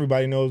yeah.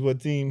 Everybody knows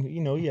what team,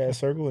 he had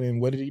circled and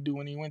what did he do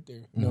when he went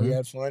there? He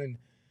had fun and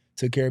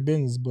took care of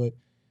business. But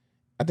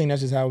I think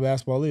that's just how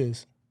basketball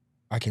is.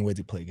 I can't wait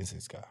to play against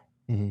this guy.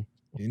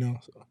 Mm-hmm.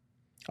 So.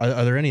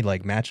 Are there any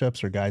like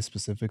matchups or guys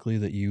specifically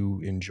that you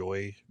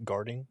enjoy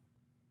guarding?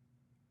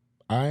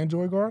 I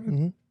enjoy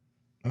guarding.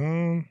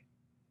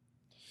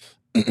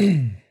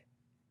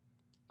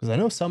 Because I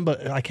know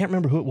somebody, I can't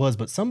remember who it was,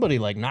 but somebody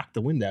like knocked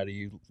the wind out of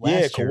you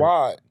last year.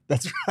 Kawhi.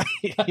 That's right.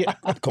 Yeah.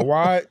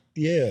 Kawhi,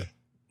 yeah.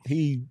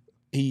 He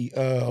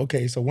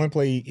okay, so one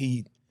play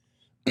he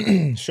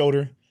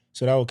shoulder.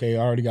 So that okay, I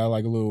already got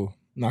like a little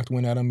knocked the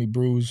wind out of me,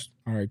 bruised.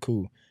 All right,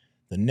 cool.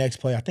 The next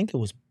play, I think it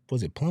was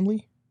it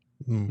Plumlee?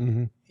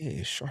 Mm-hmm.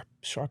 Yeah,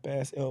 sharp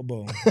ass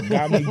elbow.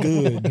 Got me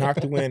good.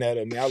 Knocked the wind out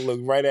of me. I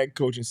looked right at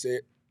coach and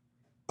said,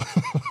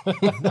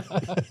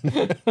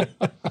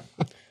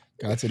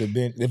 got to the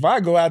bench. If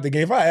I go out the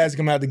game, if I ask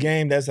him out the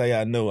game, that's how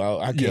I know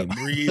I can't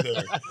breathe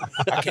or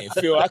I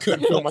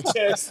couldn't feel my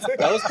chest.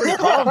 That was pretty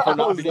calm for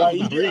not being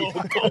able to breathe.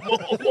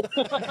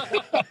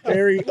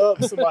 Hurry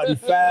up, somebody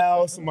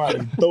foul,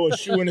 somebody throw a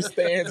shoe in the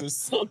stands or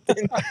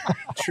something.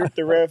 Trip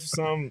the ref,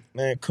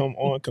 man, come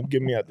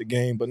get me out the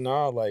game. But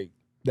nah, like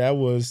that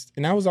was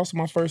also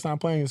my first time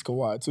playing against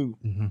Kawhi too.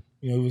 Mm-hmm.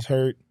 It was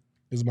hurt.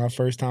 It was my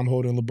first time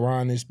holding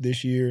LeBron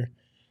this year.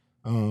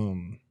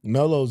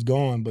 Melo's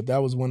gone, but that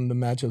was one of the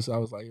matchups I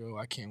was like, yo,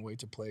 I can't wait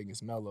to play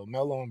against Melo.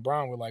 Melo and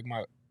Brown were like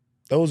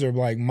those are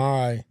like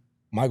my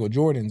Michael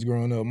Jordans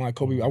growing up. My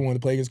Kobe, I wanted to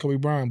play against Kobe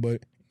Bryant,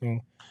 but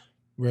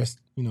rest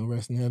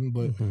in heaven.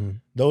 But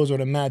those are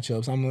the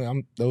matchups.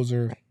 Those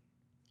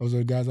are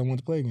the guys I want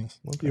to play against.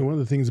 Okay. One of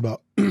the things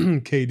about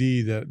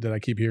KD that I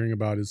keep hearing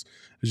about is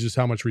just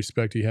how much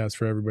respect he has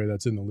for everybody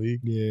that's in the league.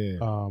 Yeah.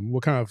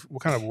 What kind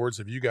of words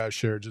have you guys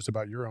shared just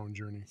about your own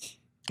journey?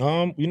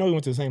 We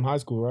went to the same high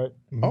school, right?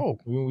 Mm-hmm. Oh,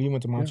 we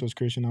went to Montrose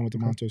Christian. I went to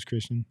Montrose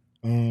Christian.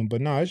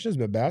 But no, it's just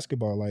been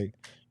basketball. Like,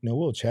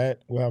 we'll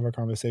chat, we'll have our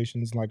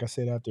conversations. Like I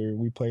said, after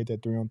we played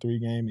that 3-on-3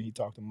 game and he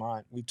talked to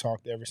mine, we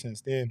talked ever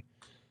since then.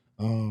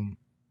 And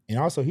And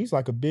also, he's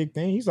like a big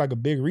thing. He's like a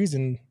big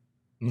reason.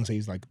 I'm gonna say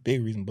he's like a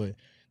big reason, but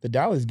the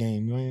Dallas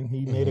game, man,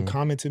 he made a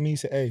comment to me. He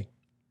said, "Hey,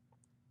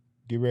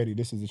 get ready.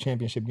 This is a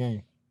championship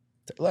game.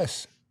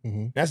 Less."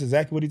 That's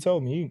exactly what he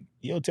told me.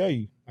 He'll tell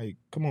you, like,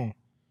 come on.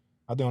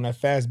 I think on that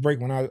fast break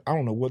when I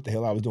don't know what the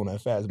hell I was doing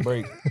that fast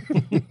break.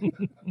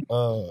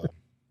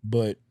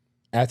 But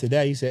after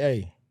that, he said,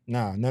 "Hey,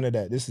 nah, none of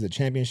that. This is a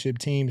championship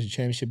team. It's a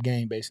championship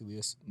game. Basically,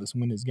 let's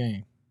win this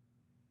game."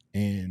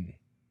 And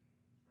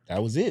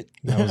that was it.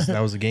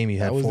 That was a game he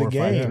had. That was 4 the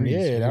or 5 game. threes.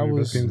 Yeah, that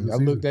was. games of the I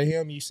looked season.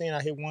 at him. You seen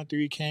I hit 1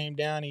 3, came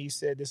down, and he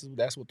said,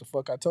 "That's what the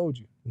fuck I told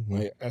you.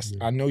 Like,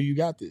 I know you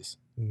got this."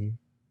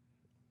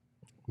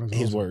 That's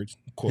His awesome. words.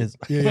 Quote.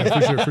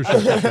 Yeah, for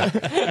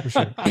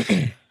sure.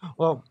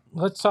 Well,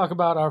 let's talk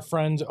about our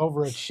friends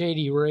over at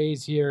Shady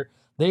Rays here.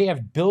 They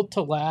have built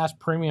to last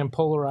premium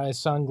polarized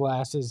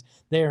sunglasses.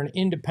 They are an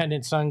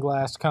independent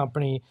sunglass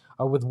company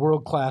with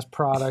world-class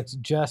products,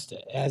 just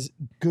as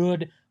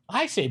good,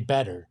 I say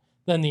better,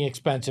 than the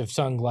expensive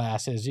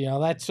sunglasses. You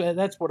know, that's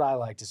what I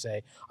like to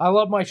say. I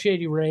love my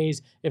Shady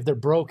Rays. If they're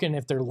broken,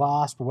 if they're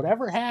lost,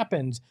 whatever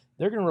happens,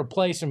 they're going to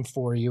replace them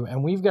for you.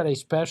 And we've got a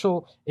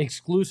special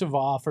exclusive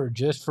offer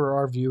just for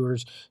our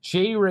viewers.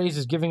 Shady Rays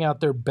is giving out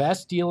their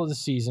best deal of the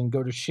season.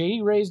 Go to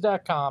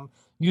shadyrays.com.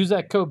 Use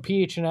that code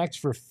PHNX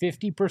for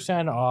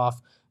 50%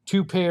 off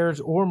 2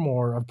 pairs or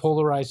more of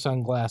polarized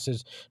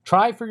sunglasses.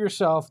 Try for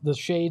yourself the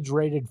shades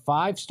rated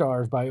 5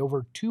 stars by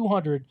over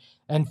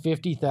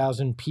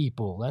 250,000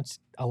 people. That's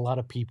a lot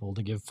of people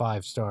to give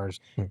 5 stars.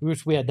 We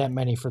wish we had that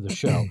many for the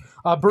show.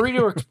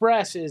 Burrito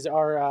Express is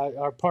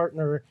our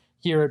partner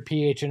here at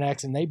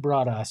PHNX, and they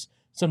brought us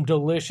some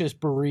delicious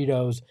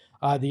burritos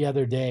the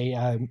other day.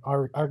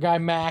 Our guy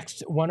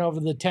Max went over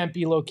to the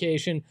Tempe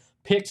location,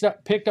 picked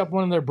up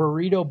one of their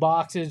burrito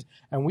boxes,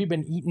 and we've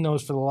been eating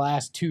those for the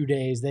last 2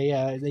 days.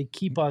 They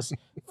keep us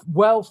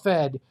well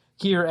fed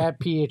here at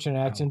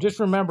PHNX. And just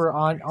remember,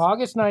 on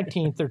August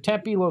 19th, their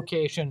Tempe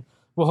location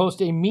will host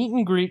a meet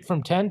and greet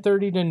from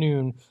 10:30 to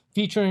noon,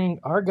 featuring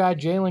our guy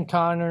Jalen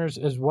Connors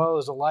as well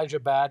as Elijah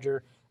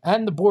Badger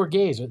and the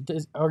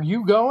Borghese. Are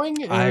you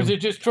going, or is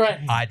it just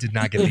Trenton? I did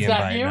not get the Is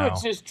that invite. you? No.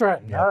 It's just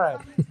Trenton. Yep. All right.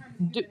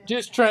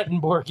 Just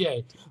Trenton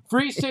Bourget.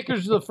 Free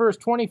stickers to the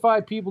first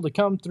 25 people to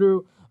come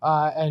through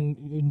and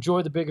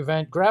enjoy the big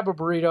event. Grab a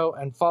burrito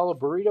and follow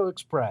Burrito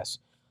Express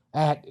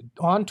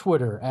on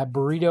Twitter at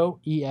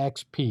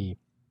BurritoEXP.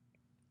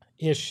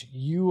 Ish,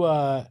 you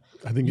I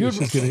think it's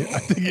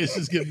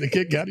just getting the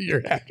kick out of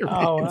your act.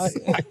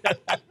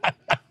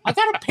 I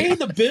gotta pay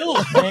the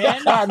bills,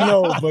 man. I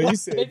know, but you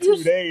said If you-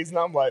 2 days, and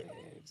I'm like,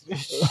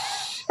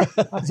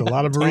 It's a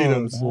lot of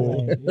burritos.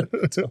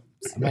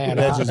 Man,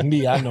 that's just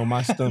me. I know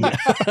my stomach.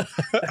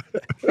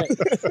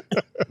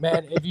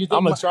 man, if you think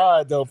I'm my- gonna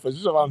try it though, for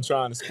sure. I'm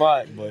trying to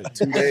spot, but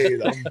 2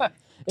 days.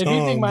 If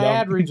you think my Tongues,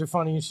 ad reads are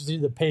funny, you should see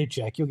the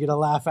paycheck. You'll get a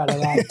laugh out of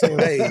that too.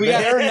 Hey, We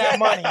got to earn that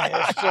money.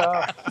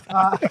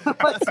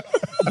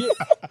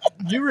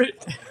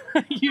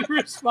 You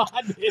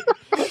responded.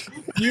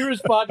 You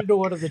responded to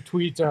one of the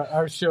tweets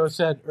our show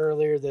said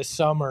earlier this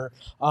summer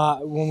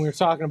when we were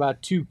talking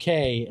about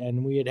 2K,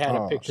 and we had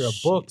a picture of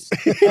books.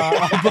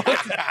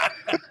 I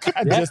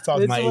just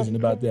talked to my it's what- agent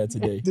about that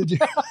today. Did you?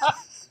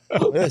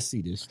 Let's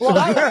see this. Well,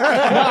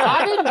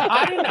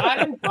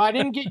 I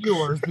didn't get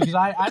yours because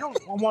I don't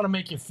want to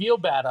make you feel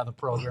bad on the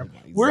program.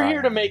 We're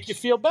here to make you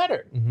feel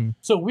better.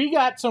 So we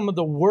got some of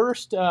the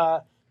worst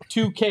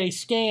 2K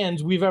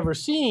scans we've ever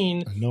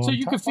seen, so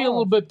you can feel a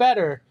little bit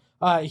better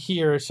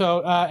here.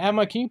 So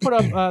Emma, can you put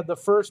up the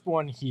first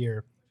one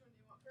here?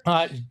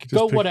 Go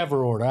pick-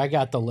 whatever order. I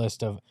got the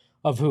list of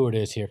who it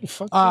is here.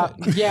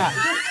 Yeah,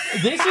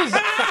 this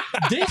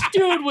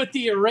dude with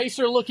the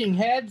eraser-looking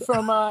head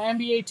from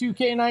NBA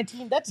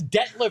 2K19. That's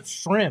Detlef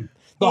Shrimp,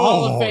 the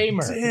Hall of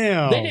Famer.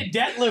 Damn. They did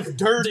Detlef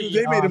dirty.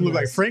 They made him on look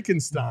like this.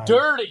 Frankenstein.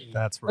 Dirty.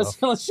 That's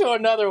rough. Let's show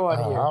another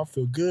one here. I'll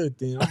feel good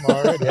then. I'm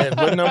already at.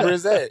 What number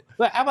is that?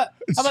 How about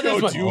Joe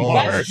this one?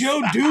 Dumars. That's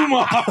Joe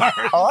Dumars.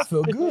 Oh, I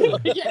feel good.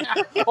 Yeah.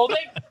 Well,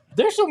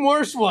 there's some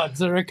worse ones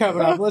that are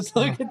coming up. Let's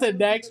look at the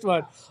next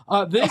one.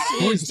 This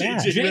is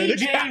JJ JJ Redick?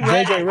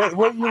 Redick. JJ Redick.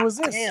 What year was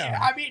this?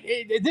 I mean,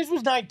 this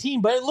was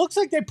 19, but it looks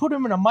like they put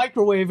him in a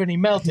microwave and he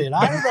melted.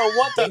 I don't know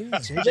what the.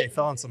 JJ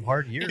fell on some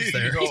hard years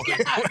there.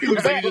 He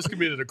looks like he just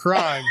committed a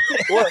crime.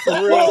 What, for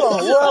real?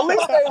 Well, at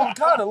least they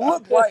kind of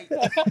look like,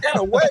 in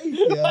a way.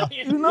 You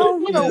know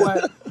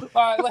what?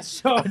 All right, let's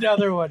show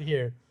another one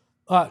here.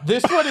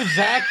 This one is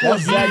Zach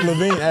That's Zach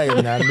Levine. Levine. Hey,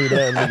 I knew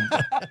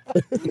that.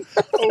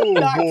 Oh,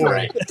 Not boy.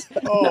 great.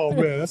 Oh,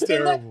 man, that's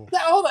terrible.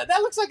 Hold on.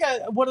 That looks like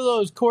one of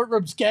those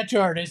courtroom sketch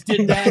artists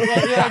did that.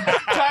 Like,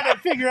 trying to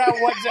figure out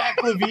what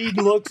Zach Levine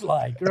looks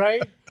like,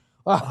 right?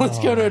 Let's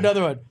go to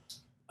another one.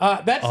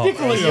 That's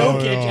Nikola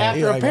Jokic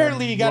after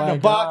apparently he got in a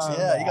boxing.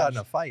 Yeah, he got in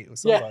a fight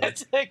with Yeah, somebody.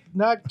 it's like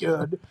not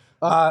good.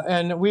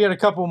 And we had a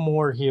couple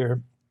more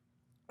here.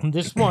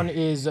 This one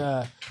is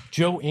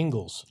Joe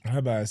Ingles. How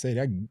about I say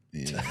that?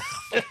 Yeah.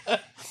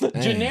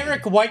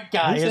 Generic white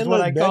guy Who is said what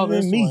look I call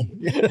better this than one.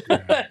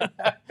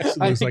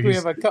 I Looks think like we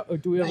he's-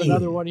 have do we have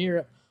another one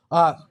here?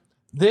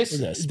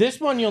 This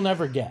one you'll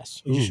never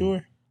guess. You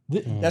sure?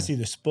 That's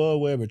either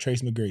Spud Webb or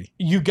Trace McGrady.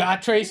 You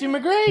got Tracy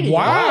McGrady.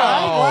 Wow.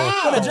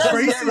 All right.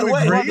 Tracy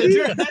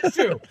McGrady? That's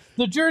true.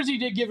 The jersey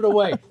did give it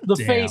away. The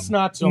face,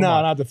 not so much.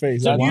 No, not the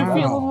face. So I- do you Wow.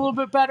 feel a little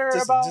bit better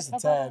about just a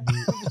tad bit.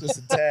 Just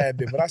a tad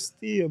bit. But I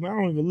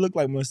don't even look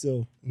like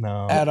myself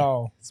No, at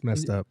all. it's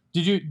messed up.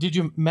 Did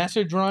you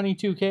message Ronnie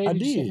 2K? I you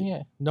did. say-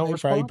 yeah. No He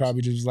response.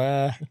 probably just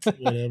like,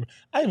 whatever.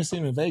 I even seen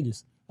him in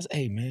Vegas. I said,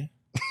 hey, man.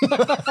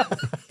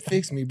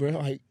 Fix me, bro.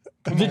 Like,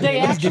 come Did on, they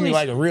man. Let's give me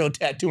actually- like a real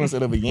tattoo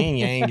instead of a yin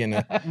yang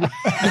and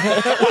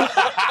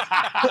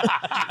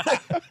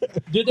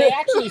Did they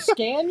actually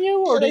scan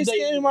you, or Or they did they?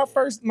 scanned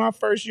my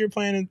first year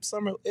playing in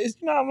summer. You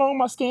know how long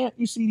my scan?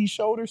 You see these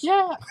shoulders?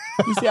 Yeah.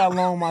 You see how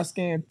long my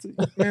scan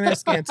took? Man, that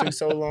scan took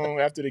so long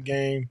after the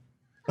game.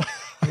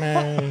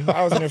 Man,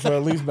 I was in there for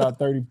at least about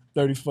 30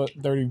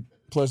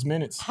 plus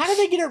minutes. How did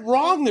they get it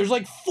wrong? There's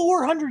like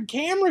 400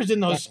 cameras in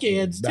those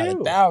scans About too.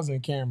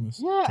 1,000 cameras.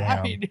 Yeah, I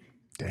Damn. mean,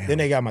 Then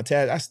they got my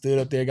I stood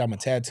up there, got my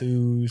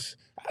tattoos.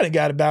 I done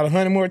got about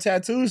 100 more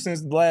tattoos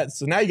since the last.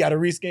 So now you got to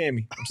rescan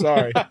me. I'm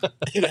sorry.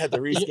 You have to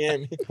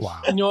rescan me. Wow.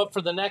 you know what?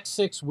 For the next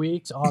 6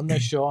 weeks on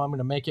this show, I'm going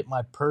to make it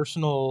my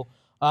personal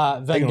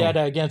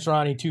vendetta against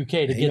Ronnie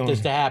 2K to He get gonna-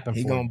 this to happen.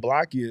 He for gonna you.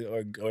 block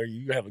you, or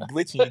you have a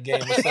glitch in your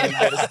game or something. You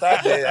better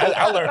stop that.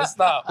 I learned to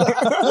stop.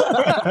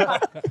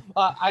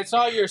 I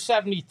saw you're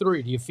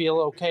 73. Do you feel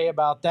okay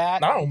about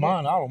that? I don't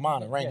mind.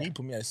 The rank. He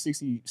put me at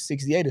 60,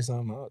 68 or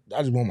something.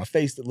 I just want my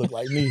face to look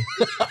like me.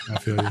 I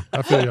feel you.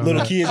 I feel you on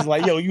Little that. kids is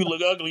like, yo, you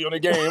look ugly on the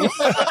game.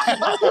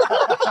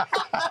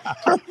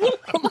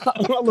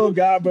 My little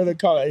god brother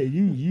called, hey,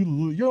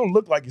 you don't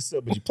look like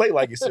yourself, but you play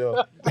like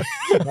yourself.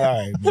 All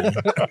right, man.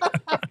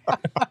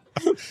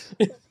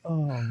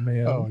 Oh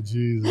man. Oh,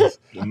 Jesus.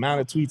 The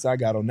amount of tweets I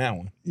got on that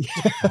one.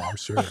 Oh,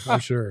 I'm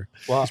sure.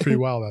 Well, It's pretty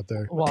wild out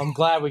there. well, I'm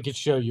glad we could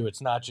show you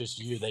it's not just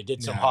you. They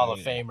did some Nah, Hall of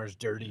yeah. Famers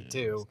dirty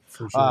too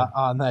For sure.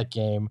 on that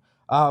game.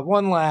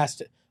 One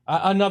last,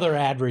 another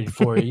ad read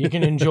for you. You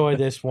can enjoy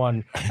this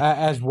one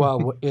as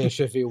well, Ish,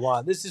 if you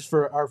want. This is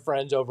for our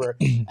friends over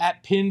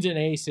at Pins and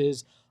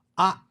Aces.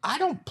 I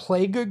don't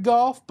play good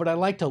golf, but I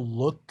like to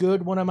look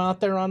good when I'm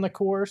out there on the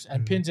course,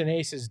 and Pins and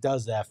Aces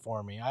does that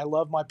for me. I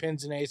love my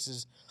Pins and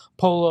Aces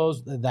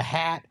polos, the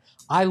hat.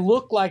 I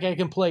look like I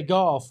can play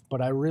golf,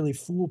 but I really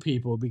fool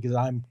people because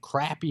I'm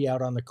crappy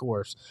out on the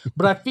course.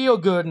 But I feel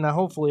good, and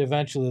hopefully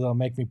eventually they'll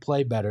make me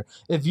play better.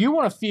 If you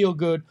want to feel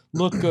good,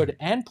 look good,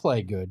 and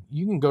play good,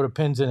 you can go to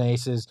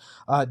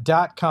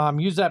pinsandaces.com.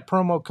 Use that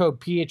promo code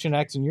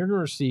PHNX, and you're going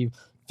to receive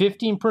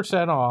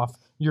 15% off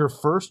your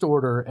first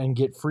order and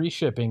get free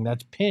shipping.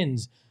 That's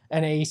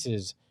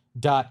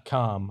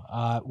pinsandaces.com.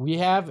 We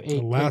have a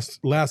The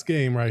last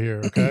game right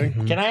here, okay?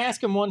 Can I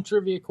ask him one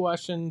trivia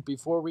question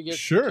before we get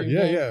Sure. to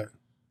Yeah, game?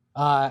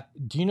 yeah.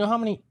 Do you know how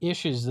many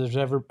issues have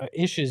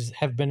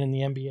been in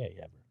the NBA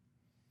ever?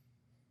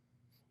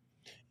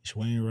 Ish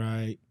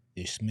Wainright,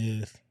 Ish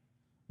Smith.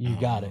 You I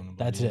got don't it. know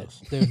That's nobody it.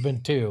 else. There's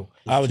been two.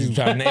 I was just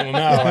trying to name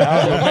them out.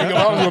 Like,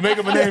 I was gonna make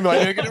up a name.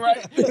 Like, get it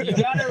right. You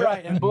got it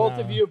right, and both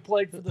of Nah. you have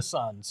played for the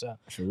Suns. So.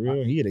 For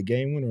real, he had a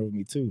game winner over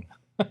me too.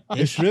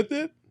 Ish Smith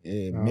did?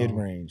 Yeah, Oh. mid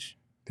range,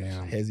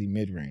 Damn. hezzy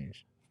mid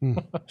range. Hmm.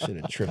 Should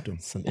have tripped him.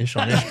 Some ish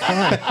on ish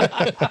crime.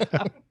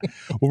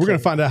 Well, we're going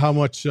to find out how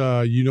much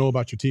you know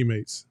about your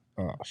teammates.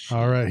 Oh shit.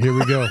 All right, here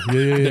we go.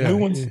 Yeah. The new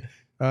ones?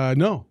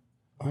 No.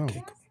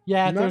 Okay.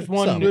 Yeah, Not there's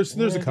one. some.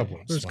 There's a couple.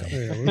 There's a couple.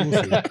 Yeah,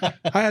 we'll see.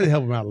 I had to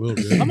help him out a little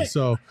bit.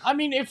 So I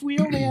mean, if we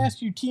only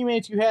asked you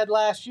teammates you had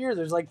last year,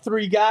 there's like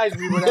 3 guys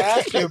we would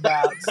ask you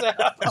about. So.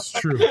 it's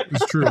true.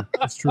 It's true.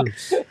 It's true.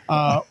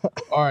 All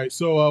right.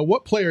 So,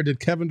 what player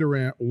did Kevin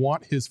Durant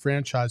want his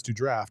franchise to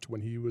draft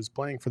when he was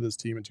playing for this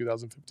team in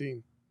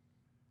 2015?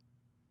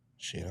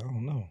 Shit, I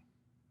don't know.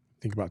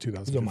 Think about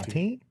Was it 2015. on my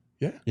team?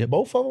 Yeah. Yeah,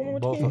 both of them on my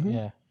Both team. of,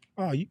 yeah.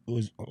 Oh, it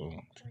was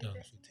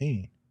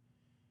 2015.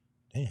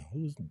 Damn,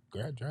 who was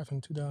drafting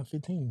in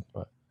 2015?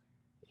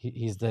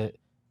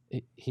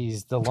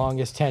 He's the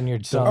longest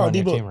tenured son Oh, on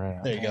your D-Book. team right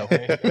now. There you go.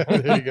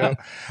 There you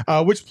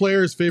go. Which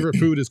player's favorite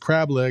food is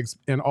crab legs?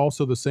 And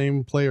also, the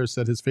same player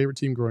said his favorite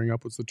team growing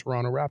up was the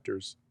Toronto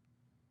Raptors.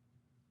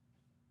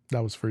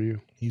 That was for you.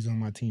 He's on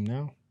my team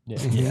now.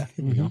 Yeah. Yeah.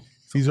 Here we go.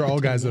 These are all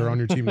guys that are on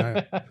your team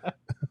now.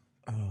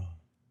 Oh.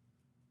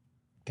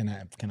 Can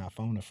I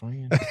phone a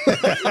friend?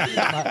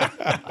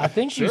 I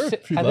think Sure, you said,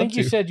 if you'd I think love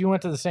you to. said you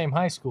went to the same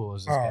high school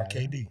as this Oh, guy.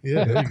 KD.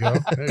 Yeah, there you go.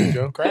 There you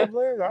go. Crab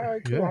legs? All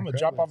right, cool. Yeah, I'm gonna crab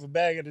drop off a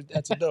bag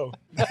at the door.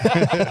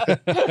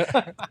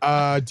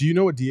 Do you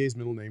know what DA's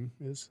middle name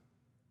is?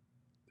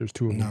 There's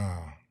 2 of them.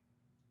 Nah,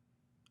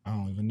 I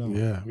don't even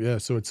know. Yeah.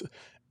 So it's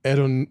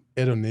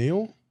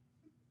Edoneo,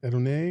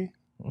 and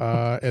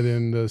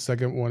then the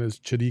second one is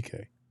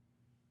Chidike.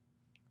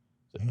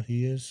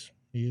 He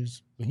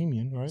is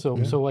Bohemian, right? So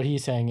what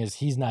he's saying is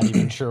he's not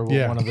even sure what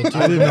Yeah. one of the two.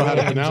 I didn't know how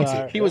to names pronounce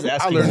are. it. He was I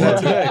asking. learned that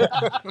for it.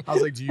 today. I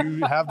was like, do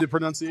you have the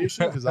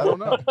pronunciation? Because I don't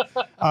know.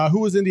 Who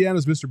was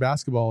Indiana's Mr.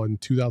 Basketball in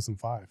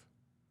 2005?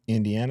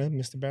 Indiana,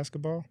 Mr.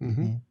 Basketball,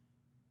 Mm-hmm.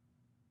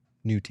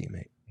 New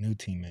teammate. new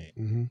teammate.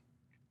 Mm-hmm.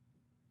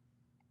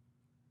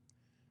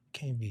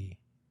 Can't be.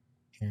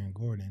 Aaron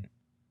Gordon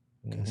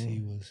because he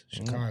was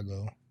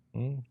Chicago.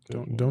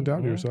 Don't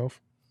doubt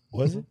yourself.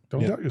 Was it?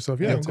 Don't doubt yourself.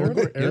 Yeah, Aaron it's Aaron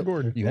Gordon? Aaron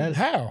Gordon. You had it.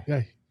 How?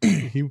 Yeah,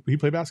 he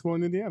played basketball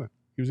in Indiana.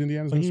 He was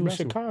Indiana's But Mr. he was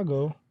Basketball.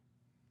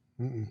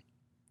 Chicago.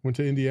 Went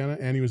to Indiana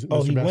and he was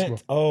Oh, Mr. he Basketball.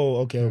 went. Oh,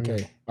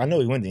 okay. I know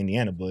he went to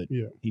Indiana, but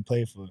Yeah. he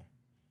played for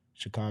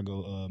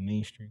Chicago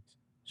Main Streets.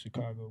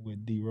 Chicago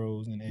with D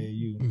Rose and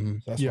AAU.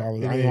 Mhm. So that's Yeah, why I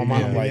was. in In my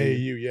mind, I'm like,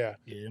 AAU, yeah.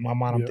 in my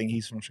mind, I'm Yep. thinking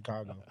he's from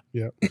Chicago.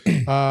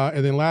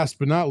 And then last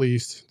but not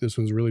least, this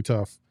one's really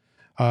tough.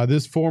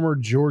 This former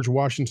George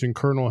Washington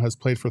Colonel has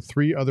played for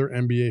 3 other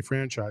NBA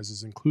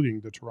franchises,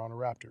 including the Toronto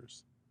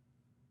Raptors.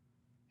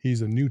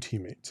 He's a new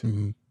teammate.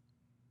 Mhm.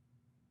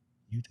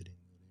 You didn't go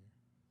there.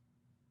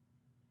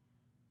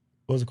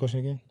 What was the question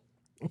again?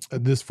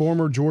 This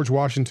former George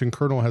Washington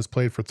Colonel has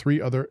played for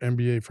 3 other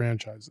NBA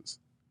franchises.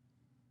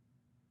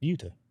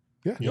 Utah.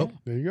 Yeah. Yep.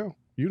 There you go.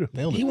 Utah.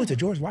 Nailed He it. went to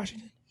George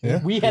Washington.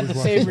 Yeah. We had the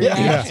George same Washington.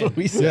 reaction. That's what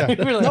we said. Yeah.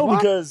 We were like, No,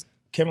 "What?" because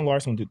Kevin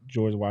Larson went to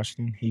George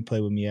Washington. He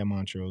played with me at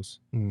Montrose.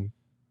 Mm.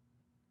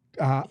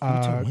 went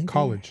there?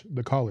 College.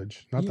 The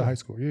college, not the Yeah. high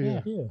school.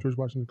 Yeah. Yeah. George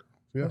Washington Colonel.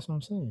 Yeah. That's what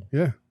I'm saying.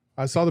 Yeah.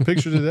 I saw the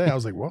picture today. I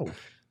was like, whoa.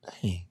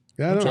 Dang.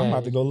 Yeah, I I'm know.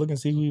 about to go look and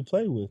see who he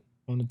played with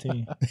on the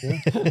team.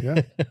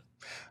 Yeah.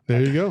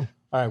 There you go.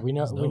 All right, we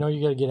know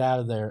you got to get out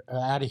of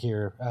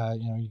here.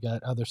 You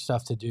got other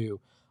stuff to do.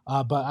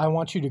 But I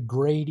want you to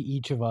grade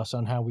each of us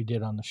on how we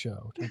did on the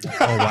show.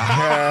 Oh,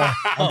 wow.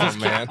 Oh,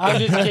 man. I'm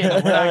just kidding.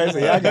 We're not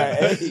gonna- I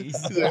got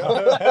A's.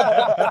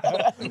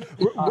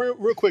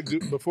 Real quick,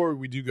 before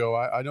we do go,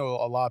 I know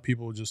a lot of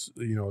people just,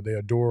 they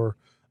adore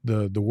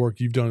the work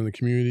you've done in the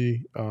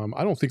community.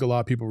 I don't think a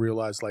lot of people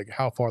realize like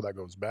how far that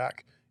goes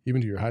back,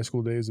 even to your high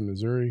school days in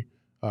Missouri,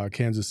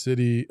 Kansas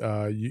City.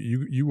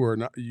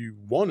 You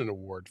won an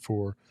award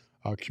for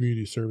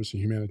community service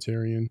and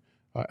humanitarian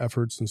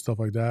efforts and stuff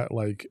like that.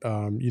 Like,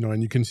 and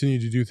you continue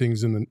to do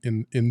things in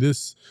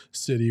this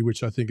city,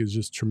 which I think is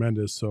just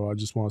tremendous. So I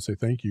just want to say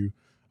thank you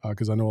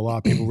because I know a lot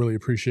of people really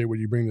appreciate what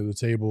you bring to the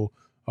table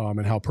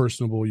and how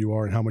personable you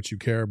are and how much you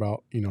care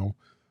about,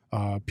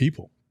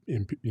 people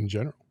in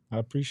general. I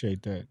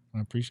appreciate that.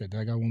 I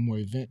got one more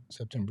event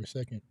September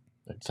 2nd.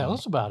 Tell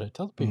us about it.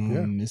 Tell the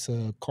people. It's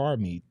a car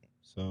meet.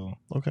 So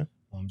Okay.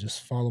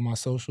 just follow my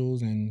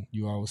socials and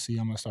you all will see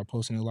I'm going to start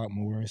posting a lot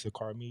more. It's a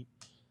car meet.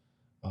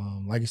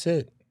 Like I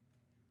said,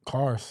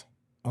 cars.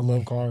 I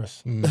love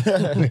cars.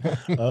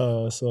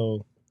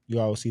 So you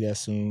all will see that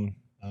soon.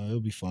 It'll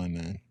be fun,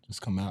 man.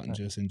 Just come out and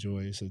just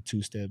enjoy. It's a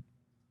two-step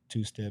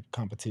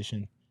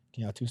competition.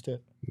 Can y'all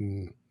two-step?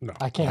 No.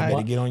 I I can't. had to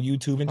One, get on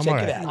YouTube and I'm check all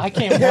it right. out. I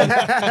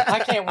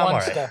can't I'm all one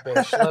right. step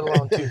ish, let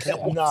alone 2 steps.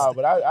 No,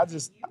 but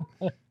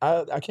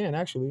I can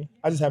actually.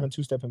 I just haven't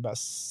two-stepped in about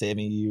 7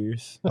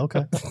 years.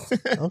 Okay.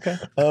 Okay.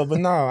 But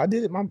no, I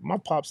did it. My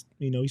pops,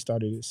 he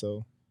started it,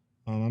 so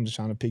I'm just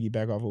trying to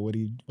piggyback off of what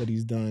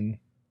he's done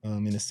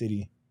in the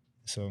city.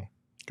 So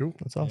Cool.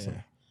 That's awesome.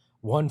 yeah.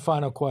 One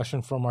final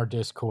question from our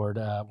Discord.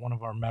 One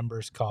of our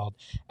members called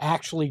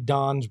Actually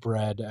Don's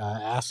Bread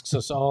asks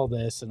us all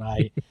this, and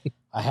I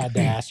had to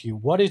ask you,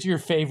 what is your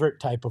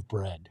favorite type of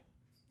bread?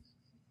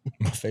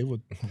 My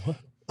favorite. What?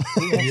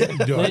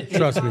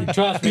 Trust me.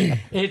 Trust me,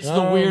 it's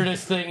the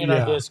weirdest thing in our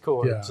yeah,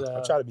 Discord. yeah. So,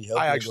 I try to be healthy.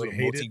 I and actually go to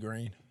hate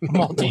it.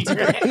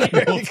 multi-grain.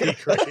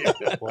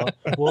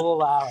 We'll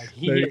allow it.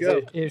 He There you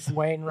go. is Ish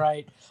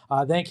Wainright.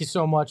 Thank you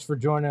so much for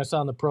joining us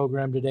on the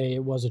program today.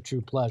 It was a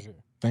true pleasure.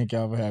 Thank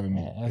y'all for having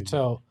me.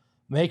 So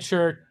make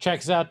sure, check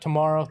us out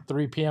tomorrow,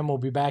 3 p.m. We'll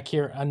be back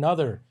here.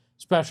 Another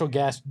special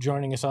guest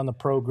joining us on the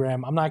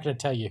program. I'm not going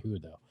to tell you who,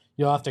 though.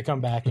 You'll have to come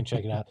back and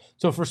check it out.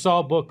 So for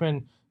Saul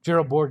Bookman,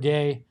 Gerald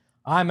Bourget,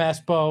 I'm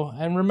Espo.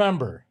 And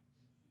remember,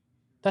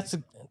 that's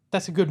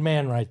a good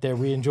man right there.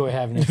 We enjoy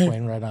having Ish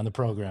Wainright on the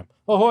program.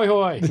 Ahoy,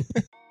 hoy.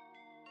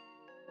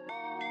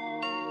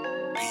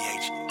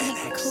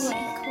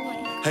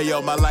 Hey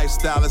yo, my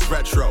lifestyle is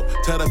retro.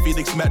 Tell the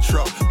Phoenix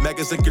Metro.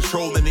 Megas in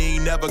control and he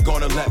ain't never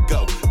gonna let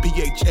go.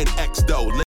 PHNX though.